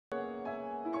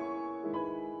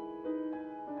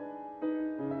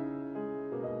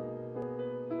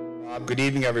Good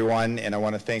evening, everyone, and I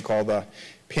want to thank all the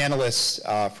panelists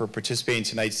for participating in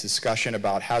tonight's discussion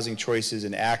about housing choices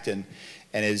in Acton.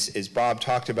 And as Bob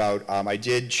talked about, I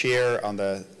did chair in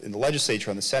the legislature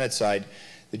on the Senate side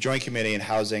the Joint Committee in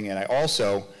Housing, and I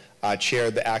also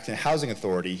chaired the Acton Housing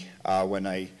Authority when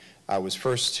I was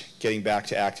first getting back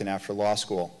to Acton after law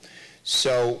school.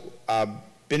 So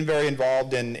been very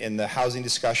involved in the housing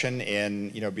discussion,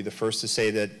 and be the first to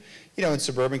say that in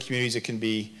suburban communities it can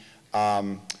be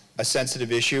a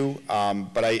sensitive issue,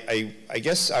 but I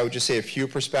guess I would just say a few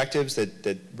perspectives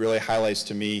that really highlights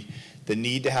to me the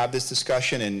need to have this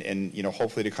discussion and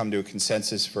hopefully to come to a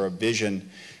consensus for a vision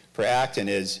for Acton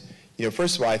is,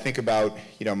 first of all, I think about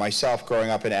myself growing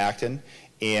up in Acton,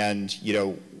 and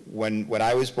when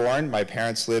I was born, my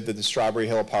parents lived at the Strawberry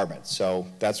Hill Apartments. So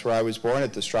that's where I was born,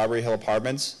 at the Strawberry Hill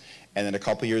Apartments, and then a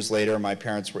couple years later my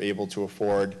parents were able to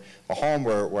afford a home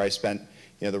where I spent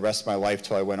the rest of my life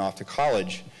till I went off to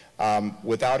college.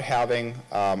 Without having,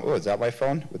 oh, is that my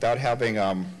phone? Without having,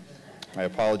 my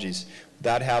apologies,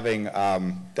 without having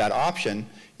that option,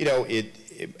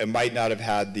 it might not have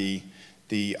had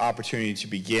the opportunity to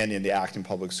begin in the Acton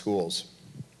Public Schools.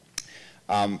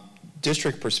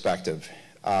 District perspective,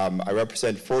 I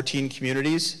represent 14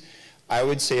 communities. I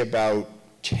would say about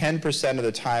 10% of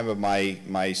the time of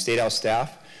my State House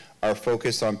staff are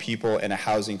focused on people in a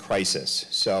housing crisis.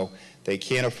 So they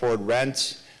can't afford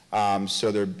rent,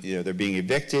 so they're being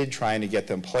evicted, trying to get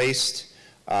them placed,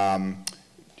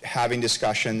 having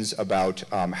discussions about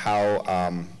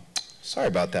how, sorry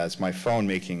about that, it's my phone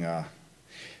making,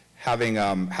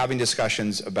 having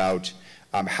discussions about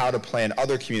how to plan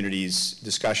other communities'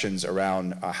 discussions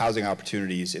around housing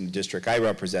opportunities in the district I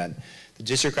represent. The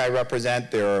district I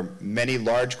represent, there are many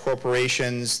large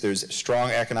corporations, there's strong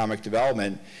economic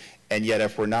development, and yet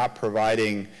if we're not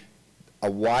providing a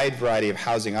wide variety of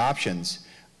housing options,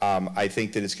 I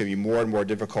think that it's going to be more and more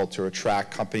difficult to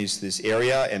attract companies to this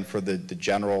area and for the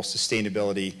general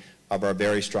sustainability of our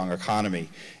very strong economy.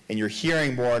 And you're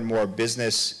hearing more and more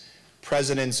business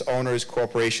presidents, owners,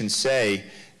 corporations say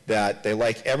that they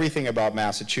like everything about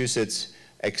Massachusetts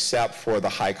except for the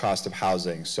high cost of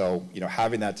housing. So,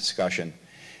 having that discussion.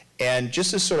 And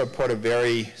just to sort of put a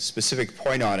very specific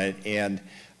point on it, and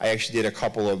I actually did a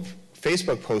couple of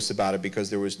Facebook posts about it because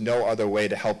there was no other way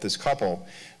to help this couple.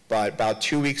 But about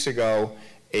 2 weeks ago,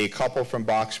 a couple from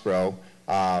Boxborough,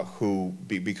 who,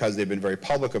 because they've been very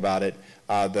public about it,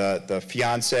 the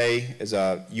fiance is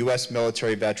a US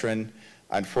military veteran,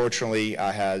 unfortunately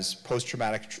has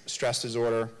post-traumatic stress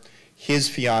disorder. His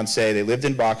fiance, they lived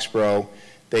in Boxborough,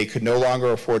 they could no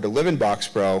longer afford to live in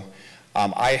Boxborough.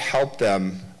 I helped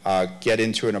them get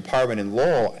into an apartment in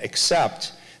Lowell,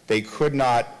 except they could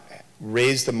not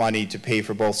raise the money to pay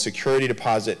for both security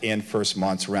deposit and first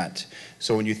month's rent.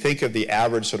 So when you think of the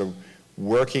average sort of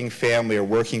working family or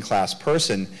working class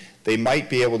person, they might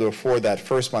be able to afford that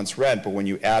first month's rent, but when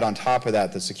you add on top of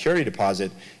that the security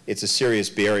deposit, it's a serious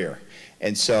barrier.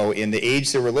 And so in the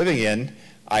age that we're living in,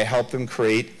 I helped them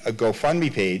create a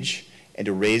GoFundMe page and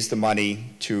to raise the money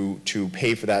to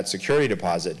pay for that security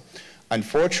deposit.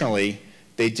 Unfortunately,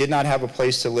 they did not have a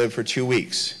place to live for 2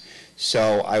 weeks.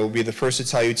 So I will be the first to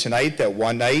tell you tonight that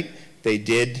one night they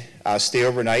did stay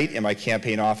overnight in my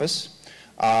campaign office.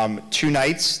 2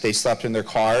 nights they slept in their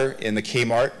car in the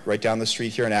Kmart right down the street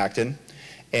here in Acton.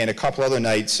 And a couple other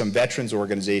nights some veterans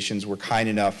organizations were kind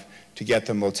enough to get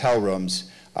them motel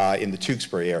rooms in the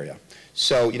Tewksbury area.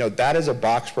 So that is a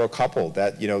Boxborough couple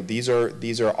that these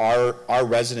are our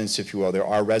residents, if you will. There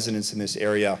are residents in this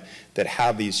area that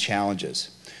have these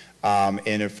challenges.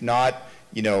 And if not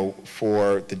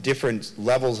for the different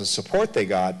levels of support they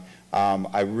got,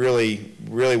 I really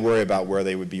worry about where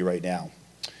they would be right now.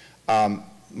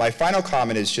 My final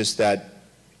comment is just that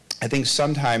I think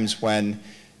sometimes when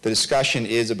the discussion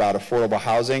is about affordable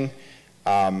housing,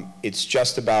 it's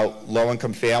just about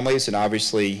low-income families, and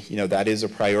obviously, that is a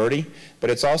priority, but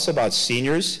it's also about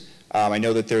seniors. I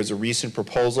know that there's a recent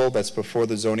proposal that's before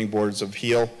the Zoning Boards of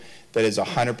Appeal that is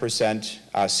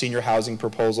 100% senior housing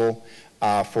proposal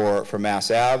for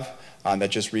Mass Ave that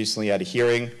just recently had a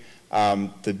hearing.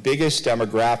 The biggest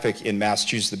demographic in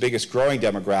Massachusetts, the biggest growing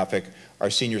demographic, are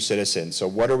senior citizens. So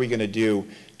what are we going to do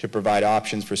to provide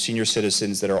options for senior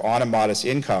citizens that are on a modest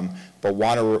income but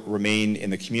want to remain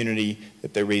in the community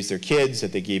that they raised their kids,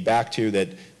 that they gave back to,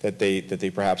 that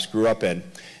they perhaps grew up in?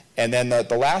 And then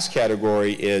the last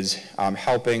category is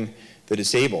helping the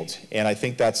disabled. And I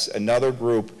think that's another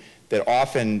group that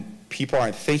often people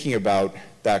aren't thinking about.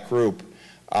 That group,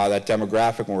 that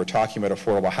demographic, when we're talking about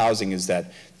affordable housing, is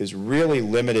that there's really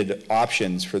limited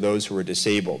options for those who are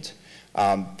disabled.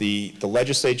 The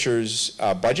legislature's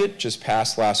budget just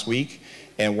passed last week,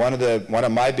 And one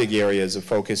of my big areas of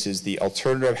focus is the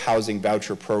Alternative Housing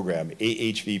Voucher Program,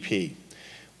 AHVP.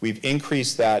 We've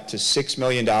increased that to $6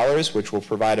 million, which will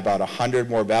provide about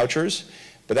 100 more vouchers,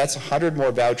 but that's 100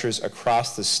 more vouchers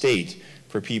across the state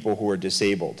for people who are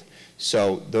disabled.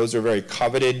 So those are very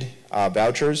coveted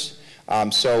vouchers.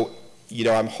 So, you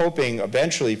know, I'm hoping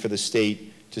eventually for the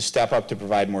state to step up to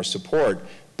provide more support,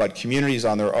 but communities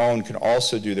on their own can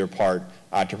also do their part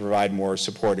to provide more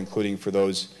support, including for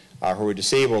those who are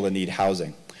disabled and need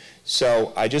housing.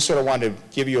 So I just sort of wanted to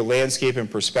give you a landscape and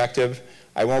perspective.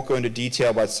 I won't go into detail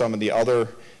about some of the other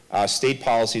state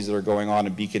policies that are going on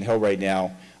in Beacon Hill right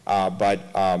now, but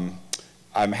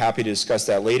I'm happy to discuss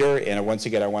that later. And once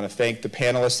again, I want to thank the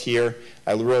panelists here.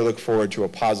 I really look forward to a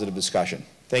positive discussion.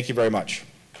 Thank you very much.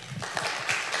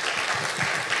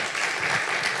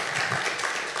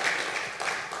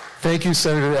 Thank you,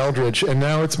 Senator Eldridge. And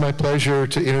now it's my pleasure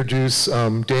to introduce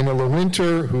Dana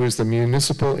LeWinter, who is the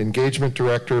Municipal Engagement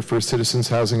Director for Citizens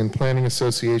Housing and Planning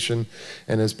Association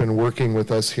and has been working with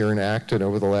us here in Acton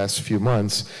over the last few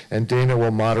months. And Dana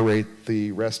will moderate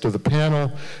the rest of the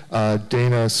panel.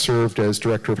 Dana served as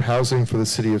Director of Housing for the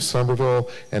City of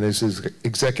Somerville and is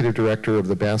Executive Director of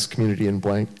the Basque Community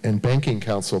and Banking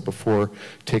Council before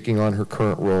taking on her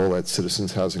current role at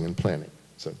Citizens Housing and Planning.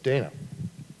 So, Dana.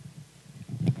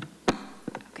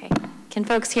 Can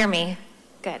folks hear me?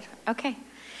 Good, okay.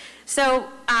 So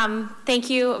thank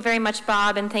you very much,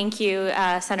 Bob, and thank you,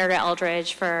 Senator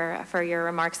Eldridge, for your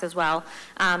remarks as well.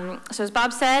 So as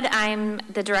Bob said, I'm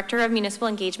the Director of Municipal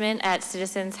Engagement at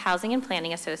Citizens Housing and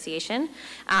Planning Association.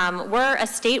 We're a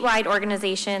statewide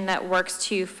organization that works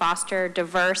to foster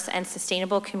diverse and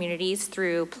sustainable communities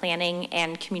through planning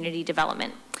and community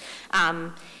development.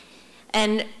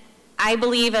 And I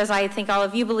believe, as I think all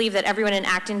of you believe, that everyone in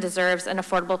Acton deserves an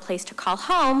affordable place to call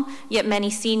home, yet many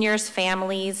seniors,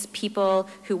 families, people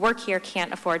who work here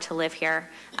can't afford to live here.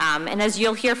 And as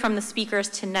you'll hear from the speakers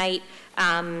tonight,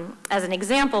 as an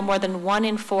example, more than 1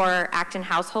 in 4 Acton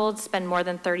households spend more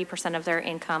than 30% of their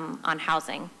income on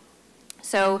housing.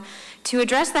 So to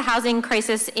address the housing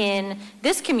crisis in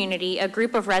this community, a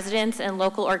group of residents and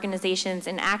local organizations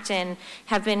in Acton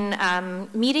have been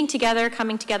meeting together,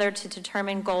 coming together to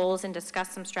determine goals and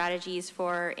discuss some strategies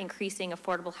for increasing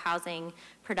affordable housing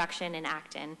production in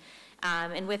Acton.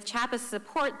 And with CHAPA's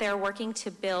support, they're working to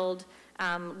build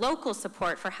local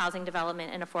support for housing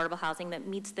development and affordable housing that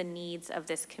meets the needs of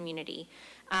this community.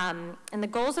 And the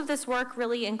goals of this work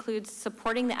really includes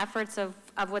supporting the efforts of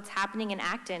what's happening in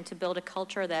Acton to build a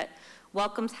culture that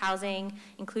welcomes housing,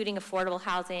 including affordable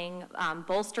housing,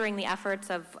 bolstering the efforts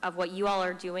of what you all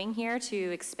are doing here to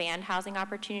expand housing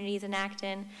opportunities in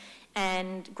Acton,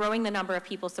 and growing the number of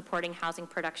people supporting housing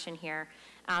production here.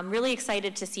 I'm really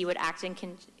excited to see what Acton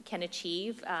can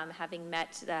achieve, having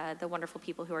met the wonderful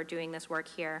people who are doing this work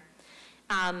here.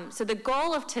 So the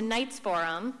goal of tonight's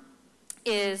forum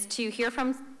is to hear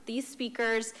from these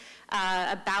speakers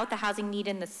about the housing need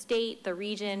in the state, the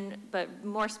region, but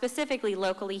more specifically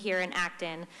locally here in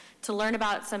Acton, to learn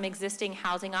about some existing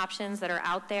housing options that are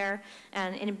out there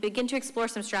and begin to explore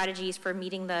some strategies for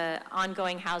meeting the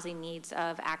ongoing housing needs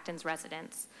of Acton's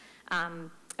residents.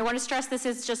 I want to stress this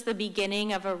is just the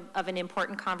beginning of an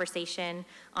important conversation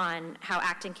on how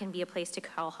Acton can be a place to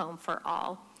call home for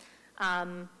all.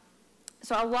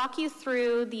 So I'll walk you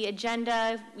through the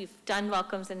agenda. We've done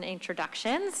welcomes and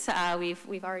introductions.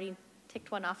 We've already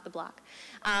ticked one off the block.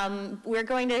 We're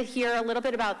going to hear a little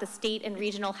bit about the state and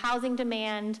regional housing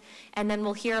demand, and then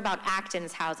we'll hear about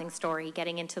Acton's housing story,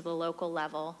 getting into the local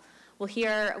level. We'll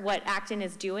hear what Acton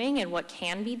is doing and what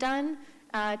can be done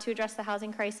to address the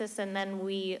housing crisis, and then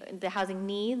the housing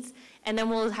needs, and then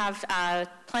we'll have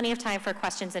plenty of time for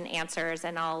questions and answers,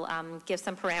 and I'll give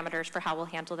some parameters for how we'll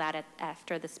handle that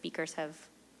after the speakers have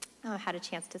had a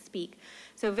chance to speak.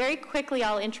 So very quickly,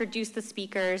 I'll introduce the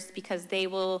speakers because they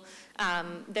will,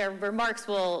 their remarks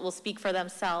will speak for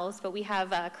themselves, but we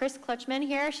have Chris Kluchman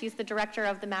here. She's the director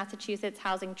of the Massachusetts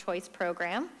Housing Choice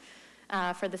Program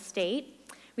for the state.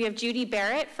 We have Judi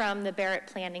Barrett from the Barrett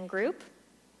Planning Group.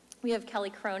 We have Kelley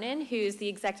Cronin, who's the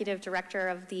executive director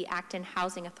of the Acton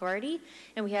Housing Authority,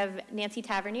 and we have Nancy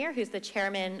Tavernier, who's the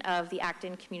chairman of the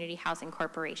Acton Community Housing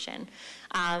Corporation.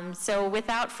 So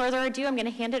without further ado, I'm going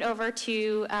to hand it over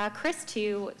to Chris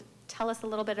to tell us a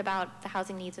little bit about the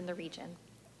housing needs in the region.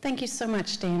 Thank you so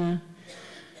much, Dana.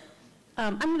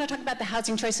 I'm going to talk about the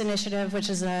Housing Choice Initiative, which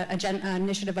is an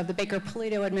initiative of the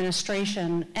Baker-Polito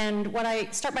administration. And what I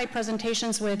start my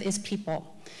presentations with is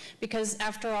people. Because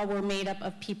after all, we're made up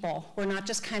of people. We're not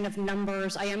just kind of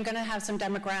numbers. I am going to have some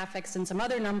demographics and some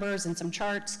other numbers and some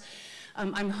charts.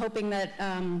 I'm hoping that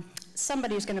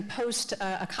somebody's going to post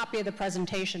a copy of the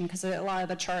presentation because a lot of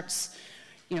the charts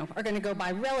are going to go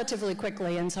by relatively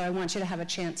quickly, and so I want you to have a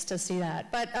chance to see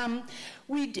that. But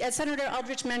as Senator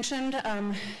Eldridge mentioned,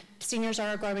 seniors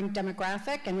are a growing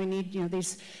demographic, and we need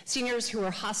these seniors who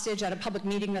are hostage at a public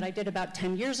meeting that I did about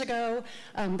 10 years ago.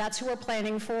 That's who we're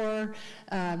planning for.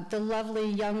 The lovely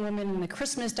young woman in the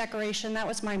Christmas decoration, that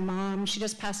was my mom. She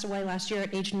just passed away last year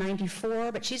at age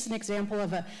 94, but she's an example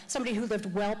of somebody who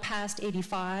lived well past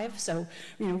 85, so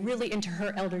really into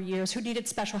her elder years, who needed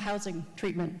special housing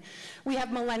treatment. We have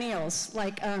millennials,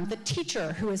 like the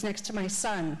teacher who is next to my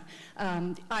son.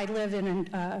 I live in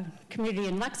a community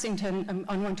in Lexington on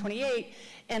 128,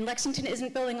 and Lexington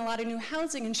isn't building a lot of new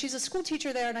housing, and she's a school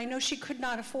teacher there, and I know she could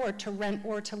not afford to rent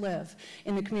or to live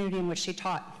in the community in which she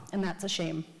taught, and that's a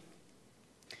shame.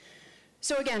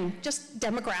 So again, just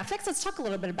demographics. Let's talk a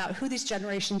little bit about who these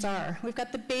generations are. We've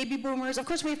got the baby boomers. Of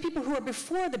course, we have people who are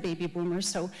before the baby boomers,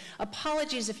 so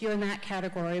apologies if you're in that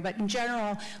category, but in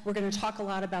general, we're going to talk a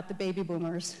lot about the baby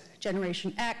boomers.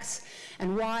 Generation X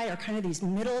and Y are kind of these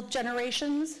middle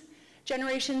generations.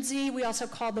 Generation Z, we also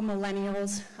call the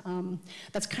millennials.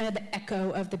 That's kind of the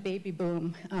echo of the baby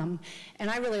boom. And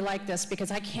I really like this because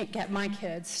I can't get my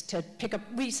kids to pick up,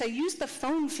 we say use the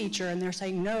phone feature, and they're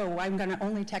saying, no, I'm gonna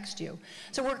only text you.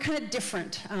 So we're kind of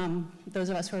different, those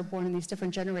of us who are born in these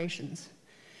different generations.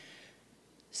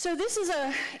 So this is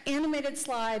an animated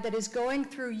slide that is going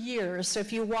through years. So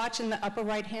if you watch in the upper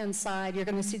right-hand side, you're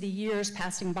going to see the years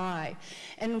passing by.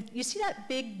 And you see that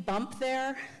big bump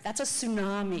there? That's a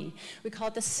tsunami. We call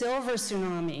it the silver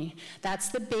tsunami. That's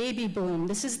the baby boom.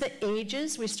 This is the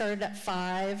ages. We started at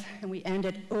 5, and we end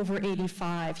at over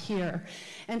 85 here.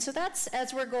 And so that's,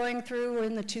 as we're going through, we're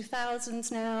in the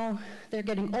 2000s now. They're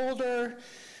getting older.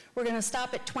 We're going to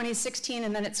stop at 2016,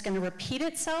 and then it's going to repeat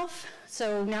itself.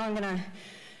 So now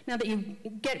now that you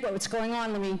get what's going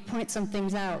on, let me point some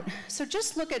things out. So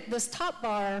just look at this top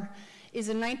bar is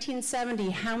in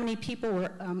 1970, how many people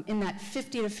were in that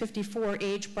 50 to 54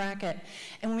 age bracket.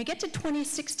 And when we get to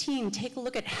 2016, take a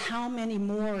look at how many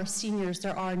more seniors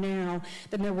there are now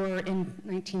than there were in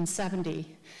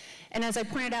 1970. And as I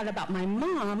pointed out about my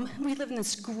mom, we live in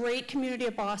this great community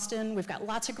of Boston. We've got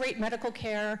lots of great medical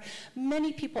care.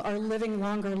 Many people are living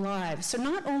longer lives. So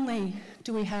not only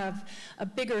do we have a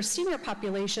bigger senior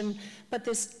population, but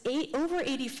this over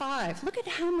 85, look at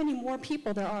how many more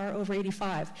people there are over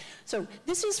 85. So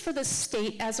this is for the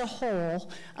state as a whole.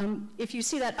 If you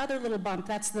see that other little bump,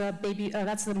 that's the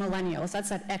millennials. That's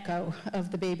that echo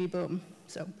of the baby boom.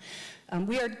 So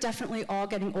we are definitely all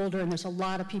getting older, and there's a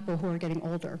lot of people who are getting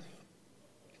older.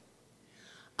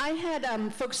 I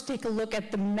had folks take a look at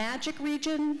the Magic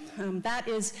region.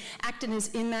 Acton is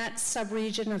in that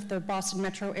sub-region of the Boston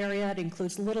metro area. It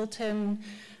includes Littleton,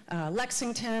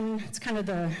 Lexington. It's kind of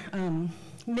the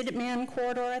Minuteman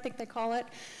corridor, I think they call it.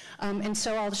 And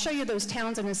so I'll show you those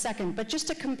towns in a second. But just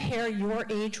to compare your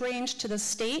age range to the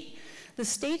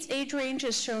state's age range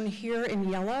is shown here in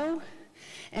yellow.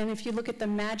 And if you look at the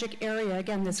Magic area,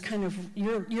 again, this kind of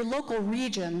your local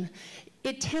region,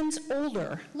 it tends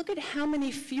older. Look at how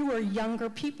many fewer younger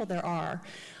people there are.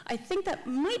 I think that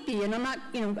might be, and I'm not,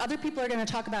 other people are going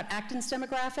to talk about Acton's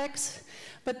demographics,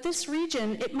 but this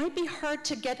region, it might be hard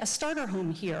to get a starter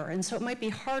home here, and so it might be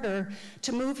harder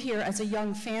to move here as a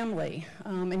young family,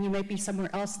 and you might be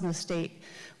somewhere else in the state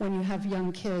when you have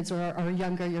young kids or are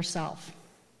younger yourself.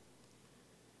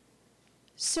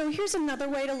 So here's another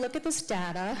way to look at this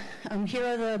data. Here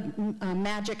are the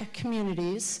Magic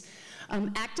communities.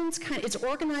 Acton's it's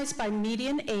organized by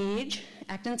median age.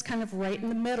 Acton's kind of right in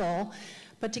the middle.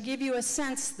 But to give you a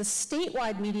sense, the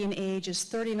statewide median age is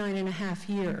 39.5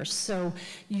 years. So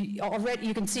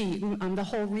you can see the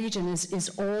whole region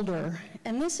is older.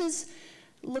 And this is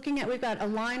looking at, we've got a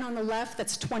line on the left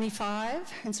that's 25.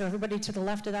 And so everybody to the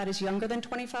left of that is younger than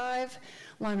 25.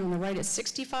 Line on the right is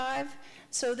 65.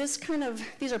 So these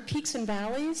are peaks and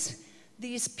valleys.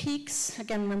 These peaks,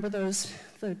 again, remember those,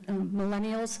 the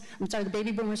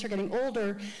baby boomers are getting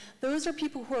older. Those are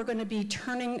people who are going to be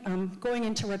going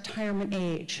into retirement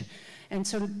age. And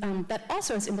so that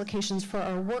also has implications for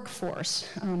our workforce.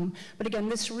 But again,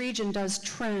 this region does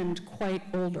trend quite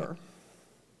older.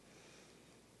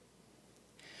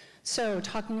 So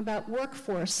talking about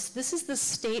workforce, this is the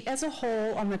state as a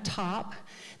whole on the top.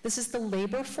 This is the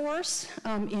labor force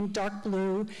in dark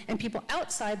blue, and people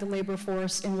outside the labor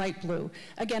force in light blue.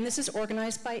 Again, this is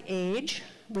organized by age,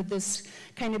 with this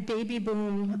kind of baby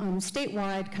boom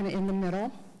statewide kind of in the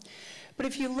middle. But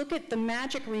if you look at the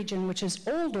Magic region, which is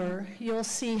older, you'll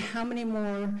see how many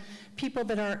more people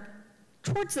that are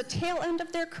towards the tail end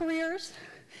of their careers.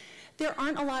 there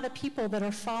aren't a lot of people that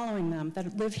are following them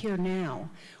that live here now.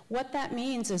 What that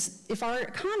means is if our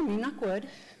economy, knock wood,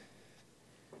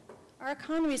 our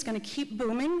economy is going to keep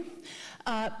booming,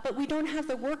 but we don't have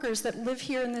the workers that live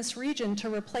here in this region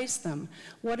to replace them.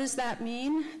 What does that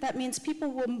mean? That means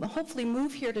people will hopefully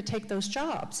move here to take those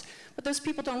jobs, but those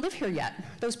people don't live here yet.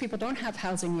 Those people don't have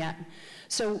housing yet.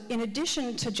 So in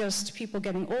addition to just people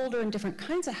getting older and different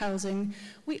kinds of housing,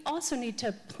 we also need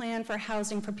to plan for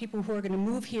housing for people who are going to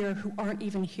move here who aren't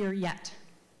even here yet.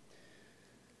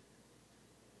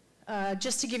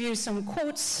 Just to give you some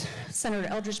quotes, Senator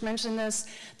Eldridge mentioned this,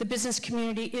 the business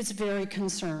community is very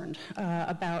concerned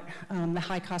about the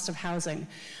high cost of housing.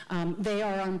 They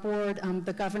are on board.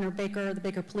 The Governor Baker, the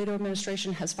Baker-Polito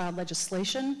administration has filed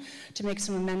legislation to make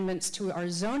some amendments to our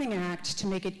zoning act to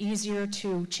make it easier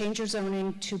to change your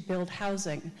zoning to build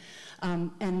housing.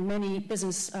 And many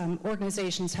business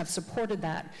organizations have supported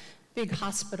that. Big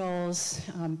hospitals,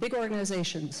 big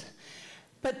organizations.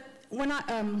 But we're not,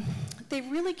 they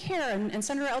really care, and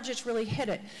Senator Eldridge really hit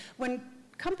it. When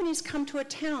companies come to a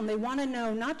town, they want to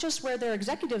know not just where their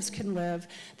executives can live,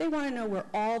 they want to know where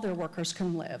all their workers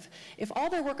can live. If all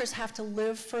their workers have to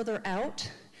live further out,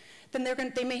 then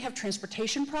they may have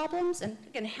transportation problems, and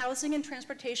again, housing and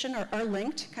transportation are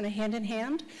linked, kind of hand in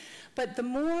hand. But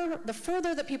the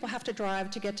further that people have to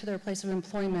drive to get to their place of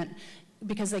employment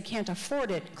because they can't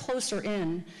afford it closer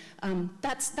in,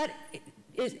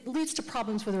 it leads to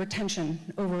problems with retention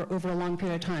over a long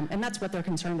period of time, and that's what they're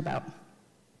concerned about.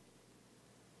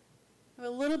 A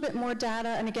little bit more data,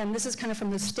 and again, this is kind of from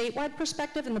the statewide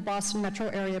perspective and the Boston metro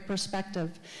area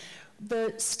perspective.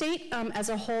 The state as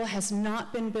a whole has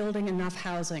not been building enough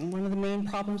housing. One of the main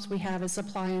problems we have is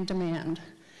supply and demand.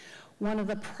 One of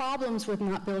the problems with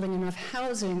not building enough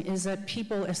housing is that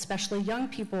people, especially young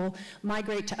people,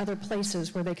 migrate to other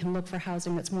places where they can look for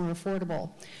housing that's more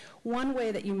affordable. One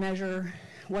way that you measure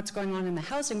what's going on in the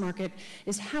housing market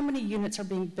is how many units are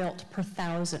being built per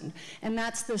 1,000. And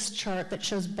that's this chart that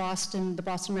shows Boston, the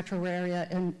Boston metro area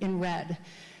in red.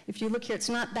 If you look here, it's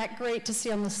not that great to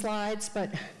see on the slides,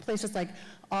 but places like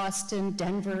Austin,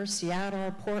 Denver,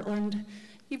 Seattle, Portland,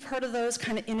 you've heard of those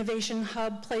kind of innovation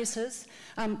hub places.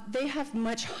 They have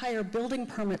much higher building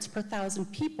permits per 1,000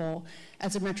 people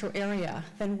as a metro area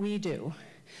than we do.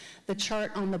 The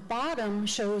chart on the bottom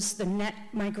shows the net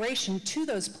migration to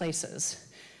those places.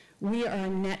 We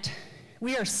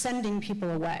are sending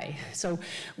people away. So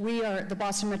the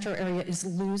Boston metro area is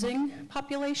losing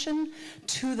population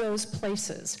to those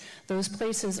places. Those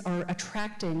places are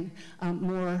attracting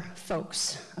more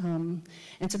folks. And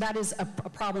so that is a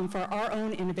problem for our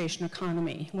own innovation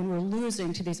economy when we're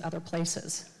losing to these other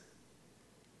places.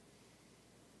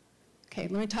 Okay,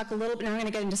 let me talk a little bit, now I'm going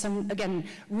to get into some, again,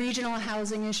 regional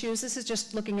housing issues. This is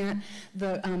just looking at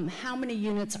how many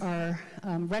units are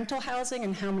rental housing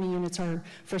and how many units are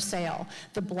for sale.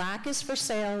 The black is for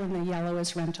sale and the yellow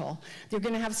is rental. You're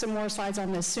going to have some more slides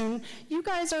on this soon. You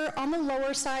guys are on the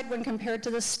lower side when compared to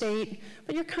the state,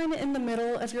 but you're kind of in the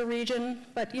middle of your region.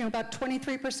 But about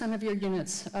 23% of your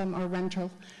units are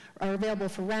available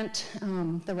for rent,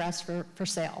 the rest for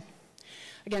sale.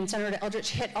 Again, Senator Eldridge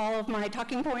hit all of my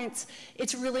talking points.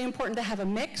 It's really important to have a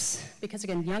mix because,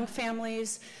 again, young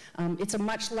families, it's a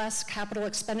much less capital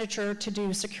expenditure to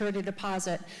do security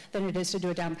deposit than it is to do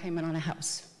a down payment on a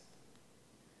house.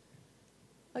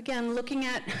 Again, looking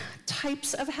at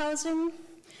types of housing,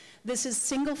 this is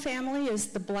single family is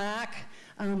the black,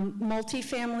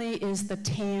 multifamily is the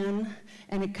tan,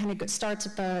 and it kind of starts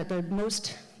at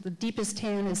the deepest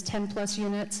tan is 10 plus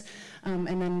units,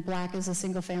 and then black is a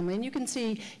single family. And you can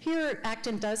see here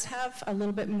Acton does have a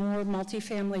little bit more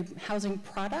multifamily housing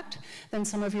product than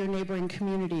some of your neighboring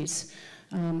communities.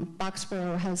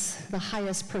 Boxborough has the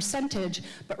highest percentage,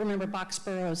 but remember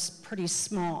Boxborough's pretty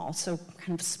small, so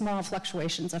kind of small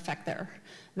fluctuations affect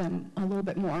them a little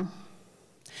bit more.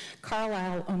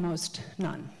 Carlisle, almost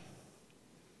none.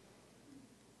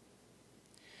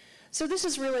 So this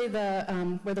is really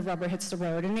where the rubber hits the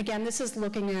road. And again, this is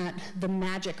looking at the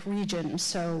magic region.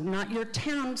 So not your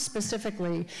town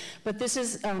specifically, but this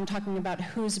is talking about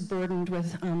who's burdened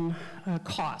with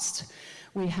cost.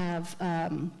 We have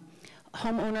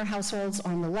homeowner households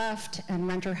on the left and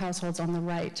renter households on the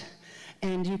right.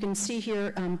 And you can see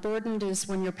here, burdened is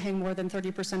when you're paying more than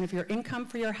 30% of your income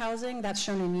for your housing. That's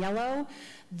shown in yellow.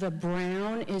 The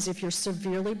brown is if you're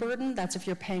severely burdened. That's if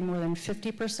you're paying more than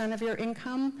 50% of your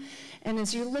income. And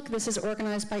as you look, this is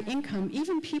organized by income.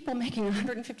 Even people making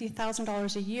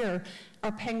 $150,000 a year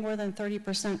are paying more than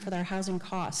 30% for their housing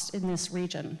costs in this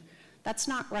region. That's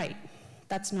not right.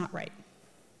 That's not right.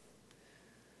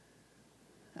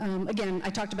 Again,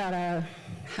 I talked about a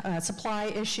supply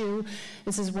issue.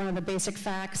 This is one of the basic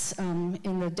facts.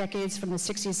 In the decades from the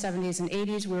 60s, 70s, and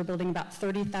 80s, we were building about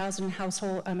 30,000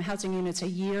 housing units a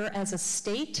year as a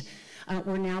state.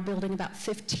 We're now building about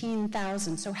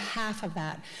 15,000, so half of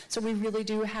that. So we really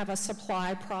do have a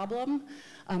supply problem.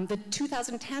 The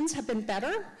 2010s have been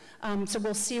better, so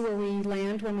we'll see where we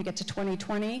land when we get to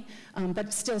 2020,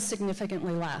 but still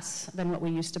significantly less than what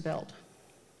we used to build.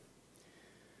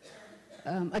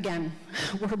 Again,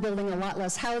 we're building a lot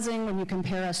less housing when you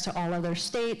compare us to all other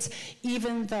states,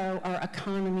 even though our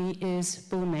economy is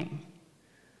booming.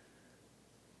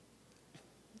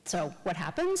 So what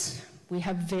happens? We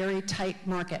have very tight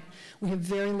market. We have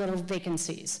very little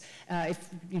vacancies. If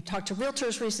you talk to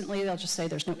realtors recently, they'll just say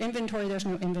there's no inventory, there's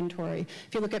no inventory.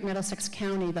 If you look at Middlesex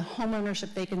County, the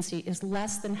homeownership vacancy is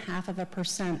less than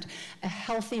 0.5%. A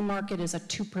healthy market is at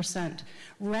 2%.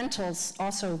 Rentals,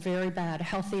 also very bad. A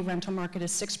healthy rental market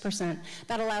is 6%.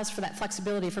 That allows for that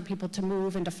flexibility for people to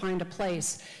move and to find a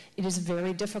place. It is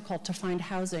very difficult to find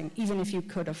housing. Even if you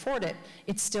could afford it,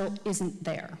 it still isn't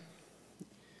there.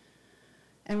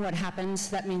 And what happens?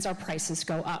 That means our prices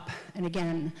go up. And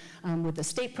again, with the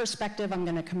state perspective, I'm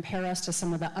going to compare us to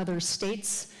some of the other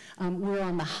states. We're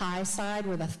on the high side.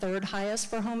 We're the 3rd highest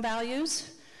for home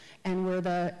values, and we're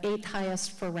the 8th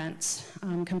highest for rents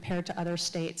compared to other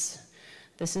states.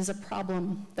 This is a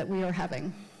problem that we are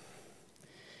having.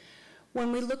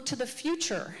 When we look to the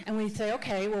future and we say,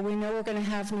 okay, well, we know we're going to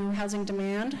have new housing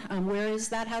demand. Where is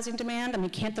that housing demand? I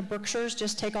mean, can't the Berkshires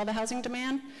just take all the housing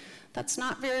demand? That's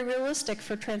not very realistic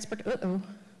for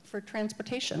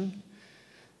transportation.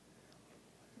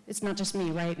 It's not just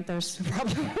me, right? There's a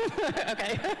problem.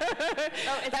 Okay.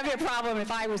 Oh, that'd be a problem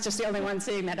if I was just the only one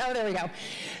seeing that. Oh, there we go.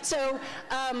 So,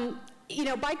 you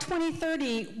know, by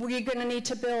 2030, we're going to need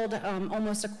to build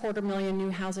almost 250,000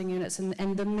 new housing units,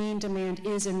 and the main demand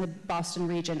is in the Boston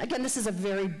region. Again, this is a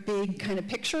very big kind of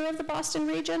picture of the Boston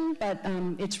region, but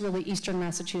it's really eastern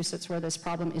Massachusetts where this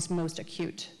problem is most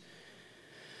acute.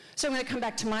 So I'm going to come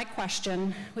back to my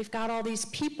question. We've got all these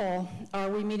people.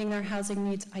 Are we meeting their housing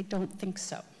needs? I don't think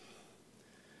so.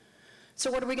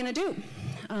 So what are we going to do?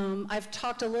 I've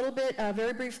talked a little bit,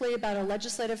 very briefly, about a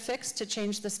legislative fix to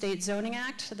change the State Zoning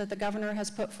Act that the governor has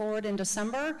put forward in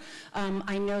December.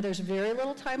 I know there's very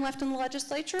little time left in the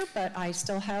legislature, but I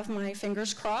still have my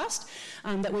fingers crossed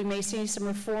that we may see some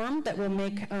reform that will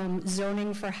make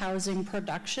zoning for housing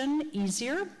production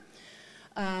easier.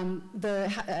 The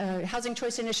Housing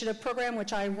Choice Initiative program,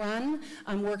 which I run,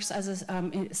 works as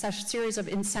a series of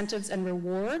incentives and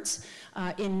rewards.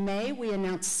 In May, we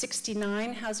announced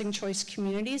 69 Housing Choice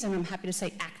communities, and I'm happy to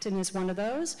say Acton is one of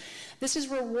those. This is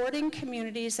rewarding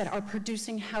communities that are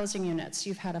producing housing units.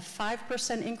 You've had a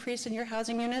 5% increase in your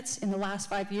housing units in the last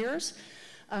 5 years,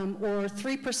 or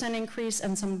 3% increase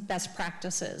and some best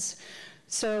practices.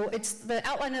 So it's the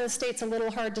outline of the state's a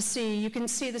little hard to see. You can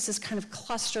see this is kind of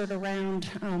clustered around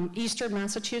eastern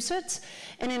Massachusetts.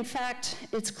 And in fact,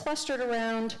 it's clustered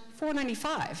around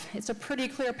 495. It's a pretty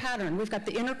clear pattern. We've got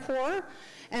the inner core,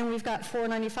 and we've got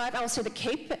 495. I'll say the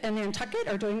Cape and Nantucket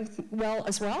are doing well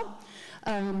as well.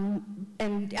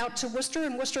 And out to Worcester,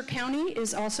 and Worcester County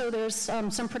is also, there's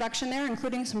some production there,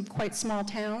 including some quite small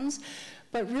towns.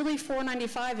 But really,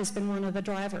 495 has been one of the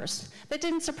drivers. That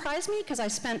didn't surprise me because I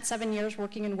spent 7 years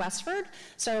working in Westford,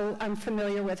 so I'm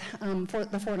familiar with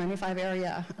the 495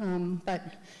 area.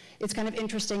 But it's kind of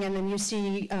interesting, and then you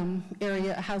see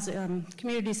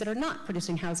communities that are not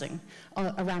producing housing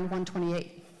around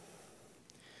 128.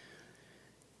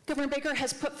 Governor Baker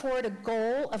has put forward a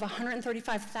goal of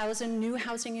 135,000 new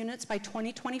housing units by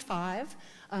 2025.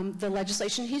 The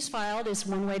legislation he's filed is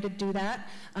one way to do that.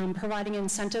 Providing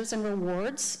incentives and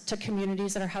rewards to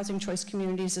communities that are housing choice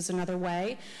communities is another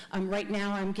way. Right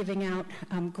now, I'm giving out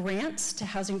grants to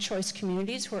housing choice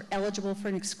communities who are eligible for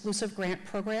an exclusive grant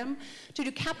program to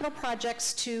do capital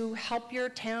projects to help your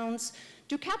towns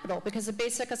do capital, because the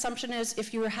basic assumption is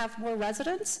if you have more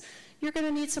residents, you're going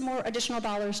to need some more additional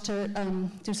dollars to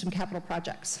do some capital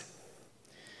projects.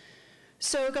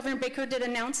 So Governor Baker did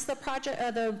announce the project,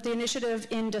 the initiative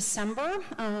in December,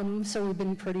 so we've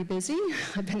been pretty busy.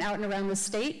 I've been out and around the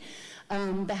state.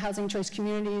 The housing choice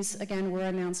communities, again, were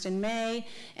announced in May,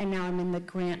 and now I'm in the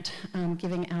grant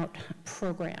giving out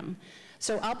program.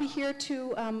 So I'll be here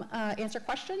to answer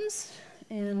questions,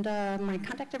 and my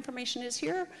contact information is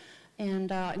here,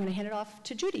 and I'm going to hand it off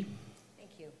to Judi.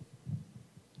 Thank you.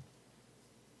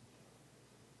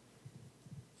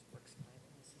 I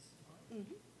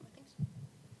think so.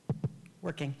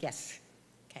 Working, yes.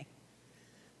 Okay.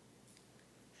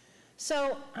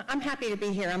 So I'm happy to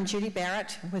be here. I'm Judi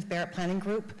Barrett with Barrett Planning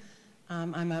Group.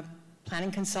 I'm a planning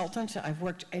consultant. I've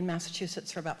worked in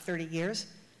Massachusetts for about 30 years,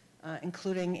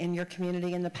 including in your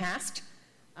community in the past.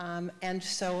 And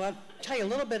so I'll tell you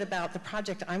a little bit about the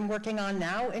project I'm working on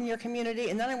now in your community,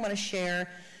 and then I want to share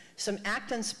some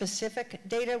Acton-specific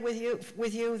data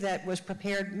with you that was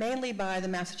prepared mainly by the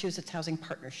Massachusetts Housing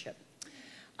Partnership.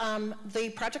 The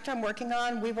project I'm working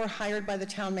on, we were hired by the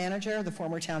town manager, the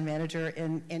former town manager,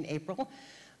 in April,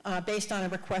 based on a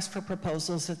request for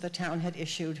proposals that the town had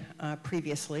issued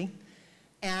previously.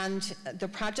 And the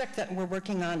project that we're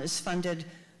working on is funded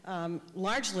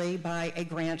largely by a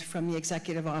grant from the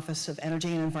Executive Office of Energy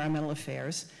and Environmental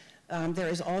Affairs. There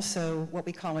is also what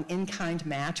we call an in-kind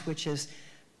match, which is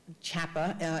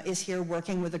CHAPA is here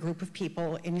working with a group of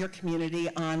people in your community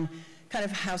on kind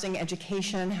of housing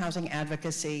education, housing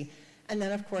advocacy, and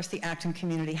then of course the Acton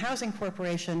Community Housing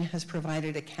Corporation has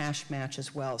provided a cash match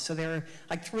as well. So there are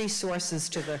like 3 sources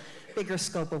to the bigger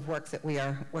scope of work that we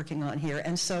are working on here.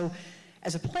 And so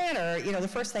as a planner, you know, the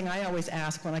first thing I always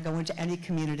ask when I go into any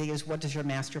community is, what does your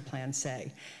master plan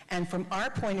say? And from our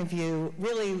point of view,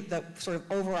 really the sort of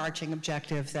overarching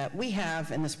objective that we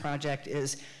have in this project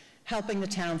is helping the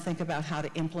town think about how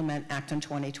to implement Acton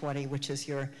 2020, which is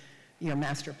your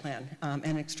master plan,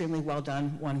 and extremely well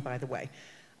done one, by the way.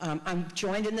 I'm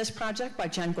joined in this project by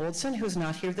Jen Goldson, who's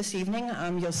not here this evening.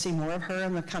 You'll see more of her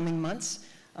in the coming months,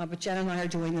 but Jen and I are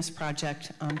doing this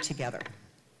project together.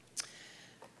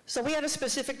 So we had a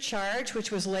specific charge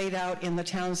which was laid out in the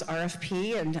town's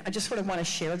RFP, and I just sort of want to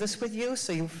share this with you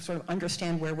so you sort of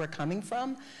understand where we're coming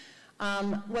from.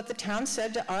 What the town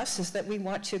said to us is that we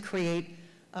want to create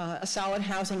a solid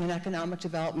housing and economic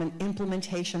development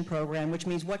implementation program, which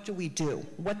means what do we do?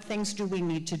 What things do we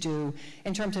need to do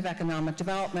in terms of economic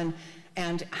development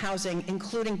and housing,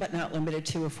 including but not limited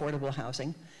to affordable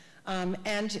housing?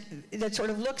 And that sort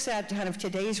of looks at kind of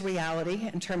today's reality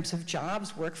in terms of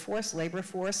jobs, workforce, labor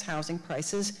force, housing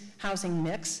prices, housing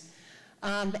mix,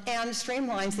 and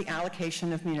streamlines the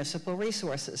allocation of municipal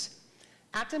resources.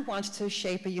 Acton wants to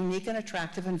shape a unique and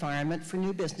attractive environment for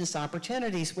new business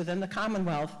opportunities within the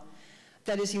Commonwealth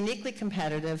that is uniquely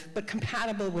competitive but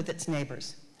compatible with its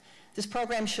neighbors. This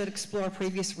program should explore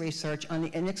previous research on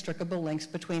the inextricable links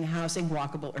between housing,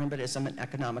 walkable urbanism, and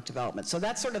economic development. So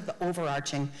that's sort of the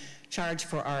overarching charge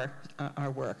for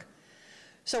our work.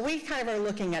 So we kind of are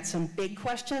looking at some big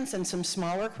questions and some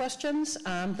smaller questions.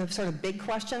 The sort of big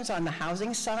questions on the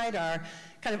housing side are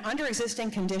kind of under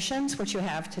existing conditions, which you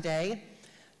have today.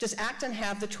 Does Acton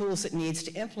have the tools it needs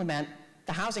to implement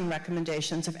the housing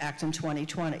recommendations of Acton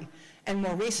 2020? And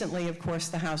more recently, of course,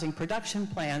 the Housing Production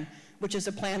Plan, which is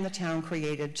a plan the town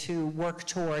created to work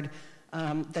toward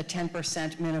the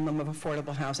 10% minimum of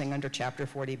affordable housing under Chapter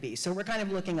 40B. So we're kind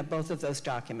of looking at both of those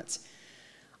documents.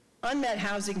 Unmet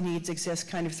housing needs exist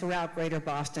kind of throughout Greater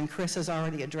Boston. Chris has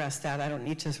already addressed that. I don't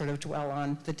need to sort of dwell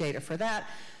on the data for that.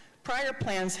 Prior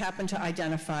plans happen to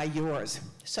identify yours.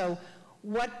 So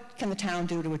what can the town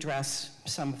do to address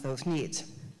some of those needs?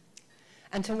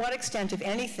 And to what extent, if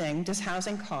anything, does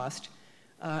housing cost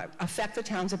affect the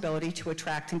town's ability to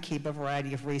attract and keep a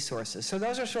variety of resources? So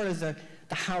those are sort of the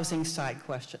housing side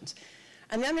questions.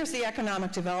 And then there's the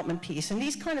economic development piece, and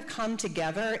these kind of come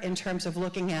together in terms of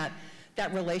looking at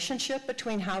that relationship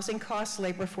between housing costs,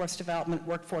 labor force development,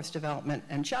 workforce development,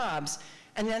 and jobs,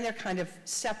 and then they're kind of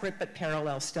separate but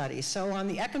parallel studies. So on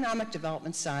the economic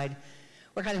development side,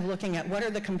 we're kind of looking at what are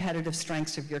the competitive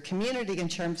strengths of your community in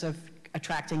terms of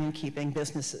attracting and keeping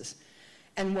businesses.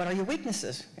 And what are your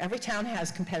weaknesses? Every town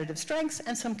has competitive strengths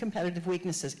and some competitive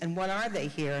weaknesses. And what are they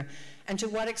here? And to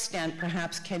what extent,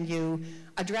 perhaps, can you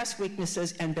address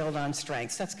weaknesses and build on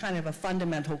strengths? That's kind of a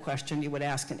fundamental question you would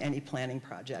ask in any planning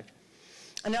project.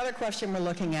 Another question we're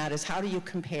looking at is how do you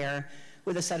compare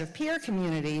with a set of peer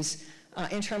communities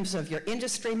in terms of your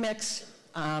industry mix,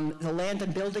 the land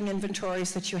and building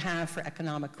inventories that you have for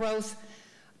economic growth,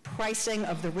 pricing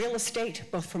of the real estate,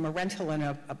 both from a rental and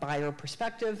a buyer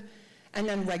perspective, and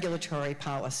then regulatory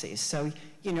policies. So,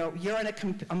 you know, you're in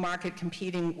a market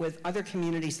competing with other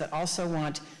communities that also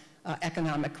want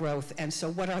economic growth, and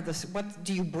so what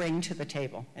do you bring to the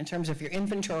table in terms of your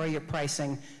inventory, your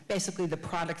pricing, basically the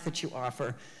product that you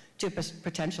offer to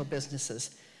potential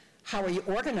businesses? How are you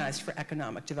organized for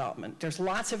economic development? There's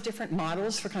lots of different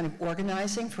models for kind of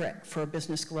organizing for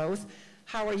business growth.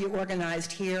 How are you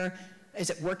organized here? Is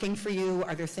it working for you?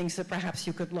 Are there things that perhaps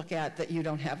you could look at that you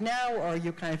don't have now, or are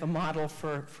you kind of a model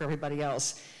for everybody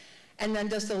else? And then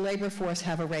does the labor force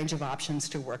have a range of options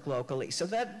to work locally? So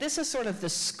this is sort of the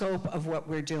scope of what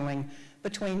we're doing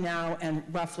between now and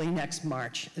roughly next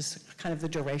March is kind of the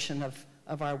duration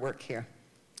of our work here.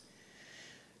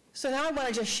 So now I want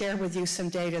to just share with you some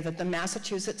data that the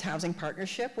Massachusetts Housing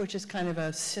Partnership, which is kind of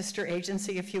a sister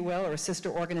agency, if you will, or a sister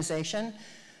organization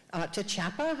to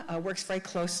CHAPA, works very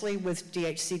closely with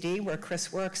DHCD, where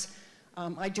Chris works.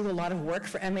 I do a lot of work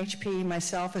for MHP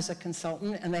myself as a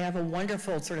consultant, and they have a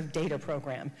wonderful sort of data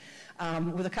program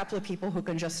with a couple of people who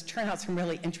can just turn out some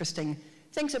really interesting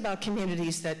things about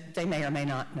communities that they may or may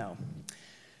not know.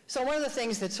 So one of the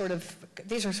things that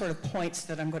these are sort of points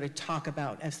that I'm going to talk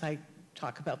about as I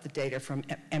talk about the data from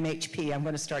MHP. I'm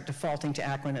going to start defaulting to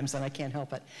acronyms, and I can't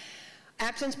help it.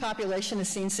 Acton's population has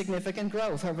seen significant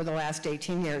growth over the last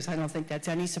 18 years. I don't think that's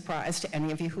any surprise to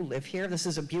any of you who live here. This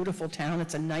is a beautiful town.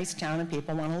 It's a nice town, and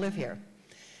people want to live here.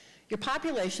 Your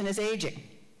population is aging.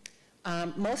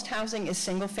 Most housing is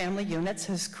single-family units,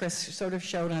 as Chris sort of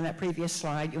showed on that previous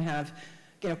slide. You have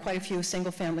quite a few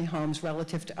single-family homes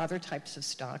relative to other types of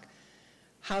stock.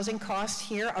 Housing costs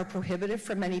here are prohibitive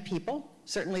for many people.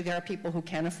 Certainly there are people who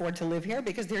can't afford to live here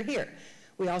because they're here.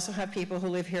 We also have people who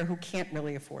live here who can't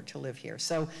really afford to live here.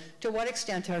 So to what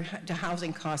extent do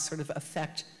housing costs sort of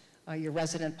affect your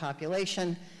resident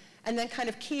population? And then kind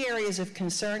of key areas of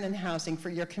concern in housing for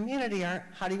your community are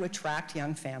how do you attract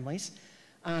young families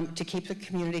to keep the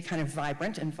community kind of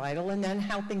vibrant and vital, and then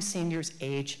helping seniors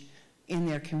age in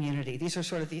their community. These are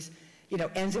sort of these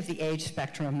ends of the age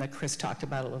spectrum that Chris talked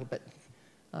about a little bit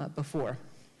before.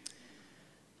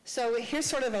 So here's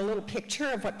sort of a little picture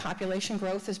of what population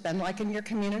growth has been like in your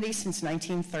community since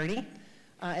 1930.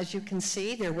 As you can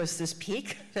see, there was this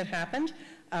peak that happened,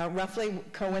 roughly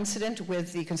coincident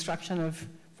with the construction of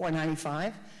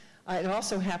 495. It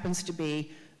also happens to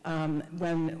be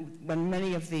when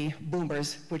many of the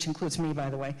boomers, which includes me,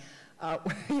 by the way,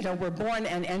 were born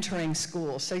and entering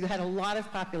school. So you had a lot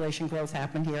of population growth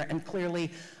happen here, and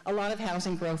clearly a lot of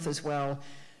housing growth as well.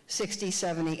 60,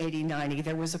 70, 80, 90.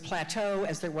 There was a plateau,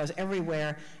 as there was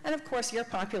everywhere, and of course your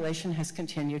population has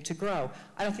continued to grow.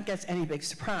 I don't think that's any big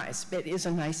surprise. It is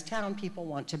a nice town. People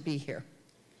want to be here.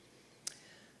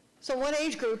 So what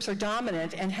age groups are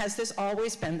dominant, and has this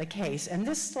always been the case? And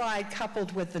this slide,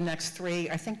 coupled with the next three,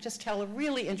 I think just tell a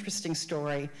really interesting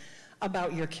story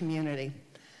about your community.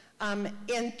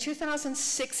 In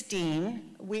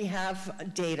 2016, we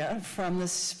have data from the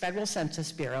Federal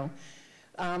Census Bureau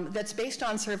that's based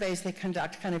on surveys they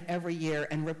conduct kind of every year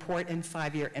and report in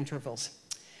 5-year intervals.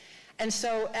 And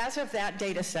so as of that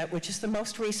data set, which is the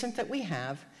most recent that we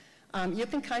have, you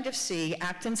can kind of see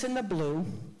Acton's in the blue,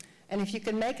 and if you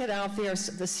can make it out, there's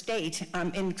the state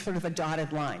in sort of a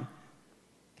dotted line.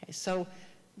 Okay, so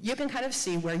you can kind of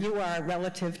see where you are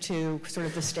relative to sort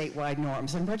of the statewide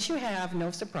norms. And what you have, no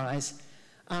surprise,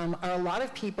 are a lot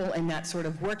of people in that sort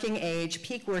of working age,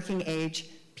 peak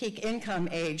income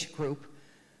age group,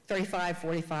 35,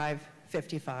 45,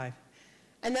 55.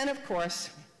 And then, of course,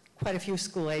 quite a few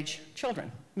school-age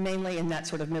children, mainly in that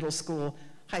sort of middle school,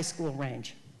 high school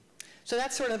range. So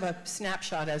that's sort of a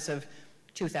snapshot as of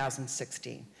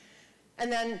 2016.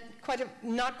 And then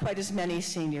not quite as many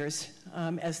seniors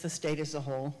as the state as a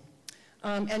whole,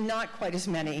 and not quite as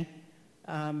many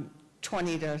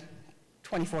 20 to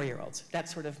 24-year-olds.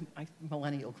 That's sort of my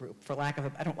millennial group, for lack of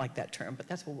a, I don't like that term, but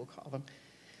that's what we'll call them.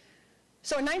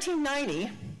 So in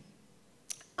 1990,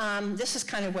 this is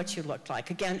kind of what you looked like.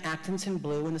 Again, Acton's in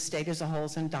blue, and the state as a whole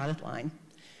is in dotted line.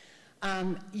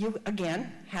 You,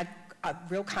 again, had a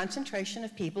real concentration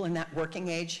of people in that working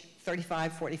age,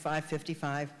 35, 45,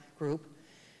 55 group,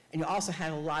 and you also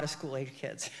had a lot of school-age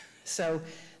kids. So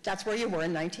that's where you were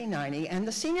in 1990, and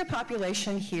the senior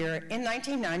population here in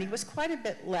 1990 was quite a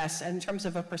bit less in terms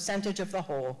of a percentage of the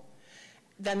whole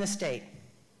than the state.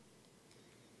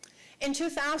 In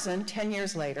 2000, 10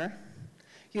 years later,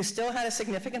 you still had a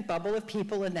significant bubble of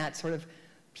people in that sort of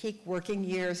peak working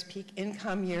years, peak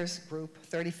income years group,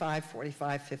 35,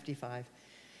 45, 55.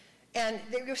 And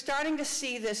you're starting to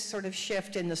see this sort of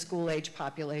shift in the school-age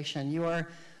population.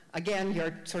 Again,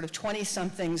 your sort of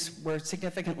 20-somethings were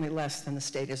significantly less than the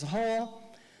state as a whole,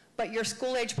 but your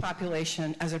school-age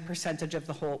population as a percentage of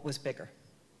the whole was bigger,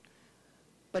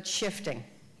 but shifting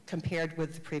compared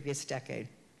with the previous decade,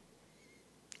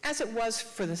 as it was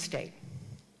for the state.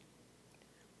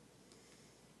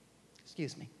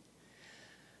 Excuse me.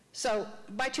 So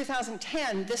by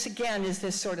 2010, this again is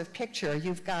this sort of picture.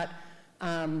 You've got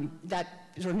that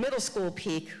sort of middle school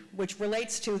peak, which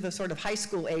relates to the sort of high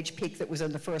school age peak that was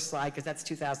in the first slide, because that's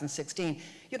 2016.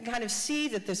 You can kind of see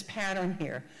that this pattern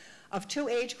here of two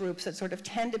age groups that sort of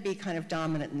tend to be kind of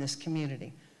dominant in this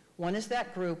community. One is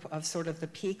that group of sort of the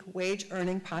peak wage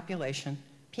earning population,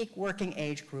 peak working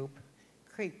age group,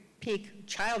 peak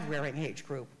child rearing age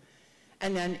group,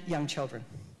 and then young children.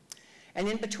 And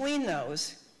in between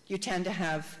those, you tend to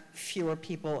have fewer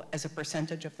people as a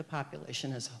percentage of the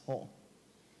population as a whole.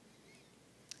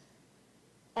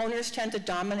 Owners tend to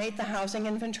dominate the housing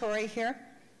inventory here.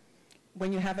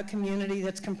 When you have a community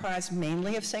that's comprised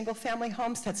mainly of single-family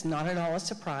homes, that's not at all a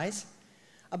surprise.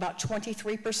 About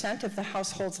 23% of the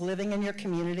households living in your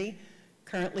community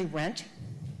currently rent.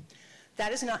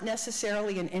 That is not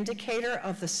necessarily an indicator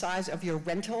of the size of your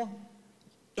rental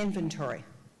inventory.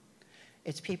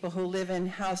 It's people who live in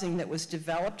housing that was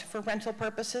developed for rental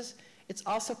purposes. It's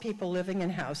also people living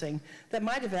in housing that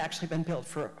might have actually been built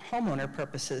for homeowner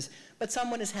purposes, but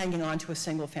someone is hanging on to a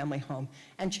single-family home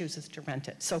and chooses to rent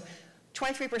it. So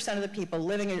 23% of the people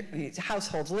living in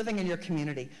households living in your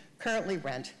community currently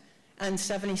rent, and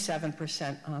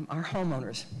 77% are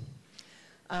homeowners.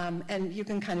 And you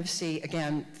can kind of see,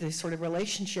 again, the sort of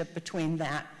relationship between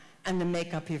that and the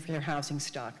makeup of your housing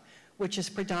stock, which is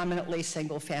predominantly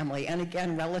single family. And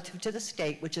again, relative to the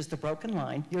state, which is the broken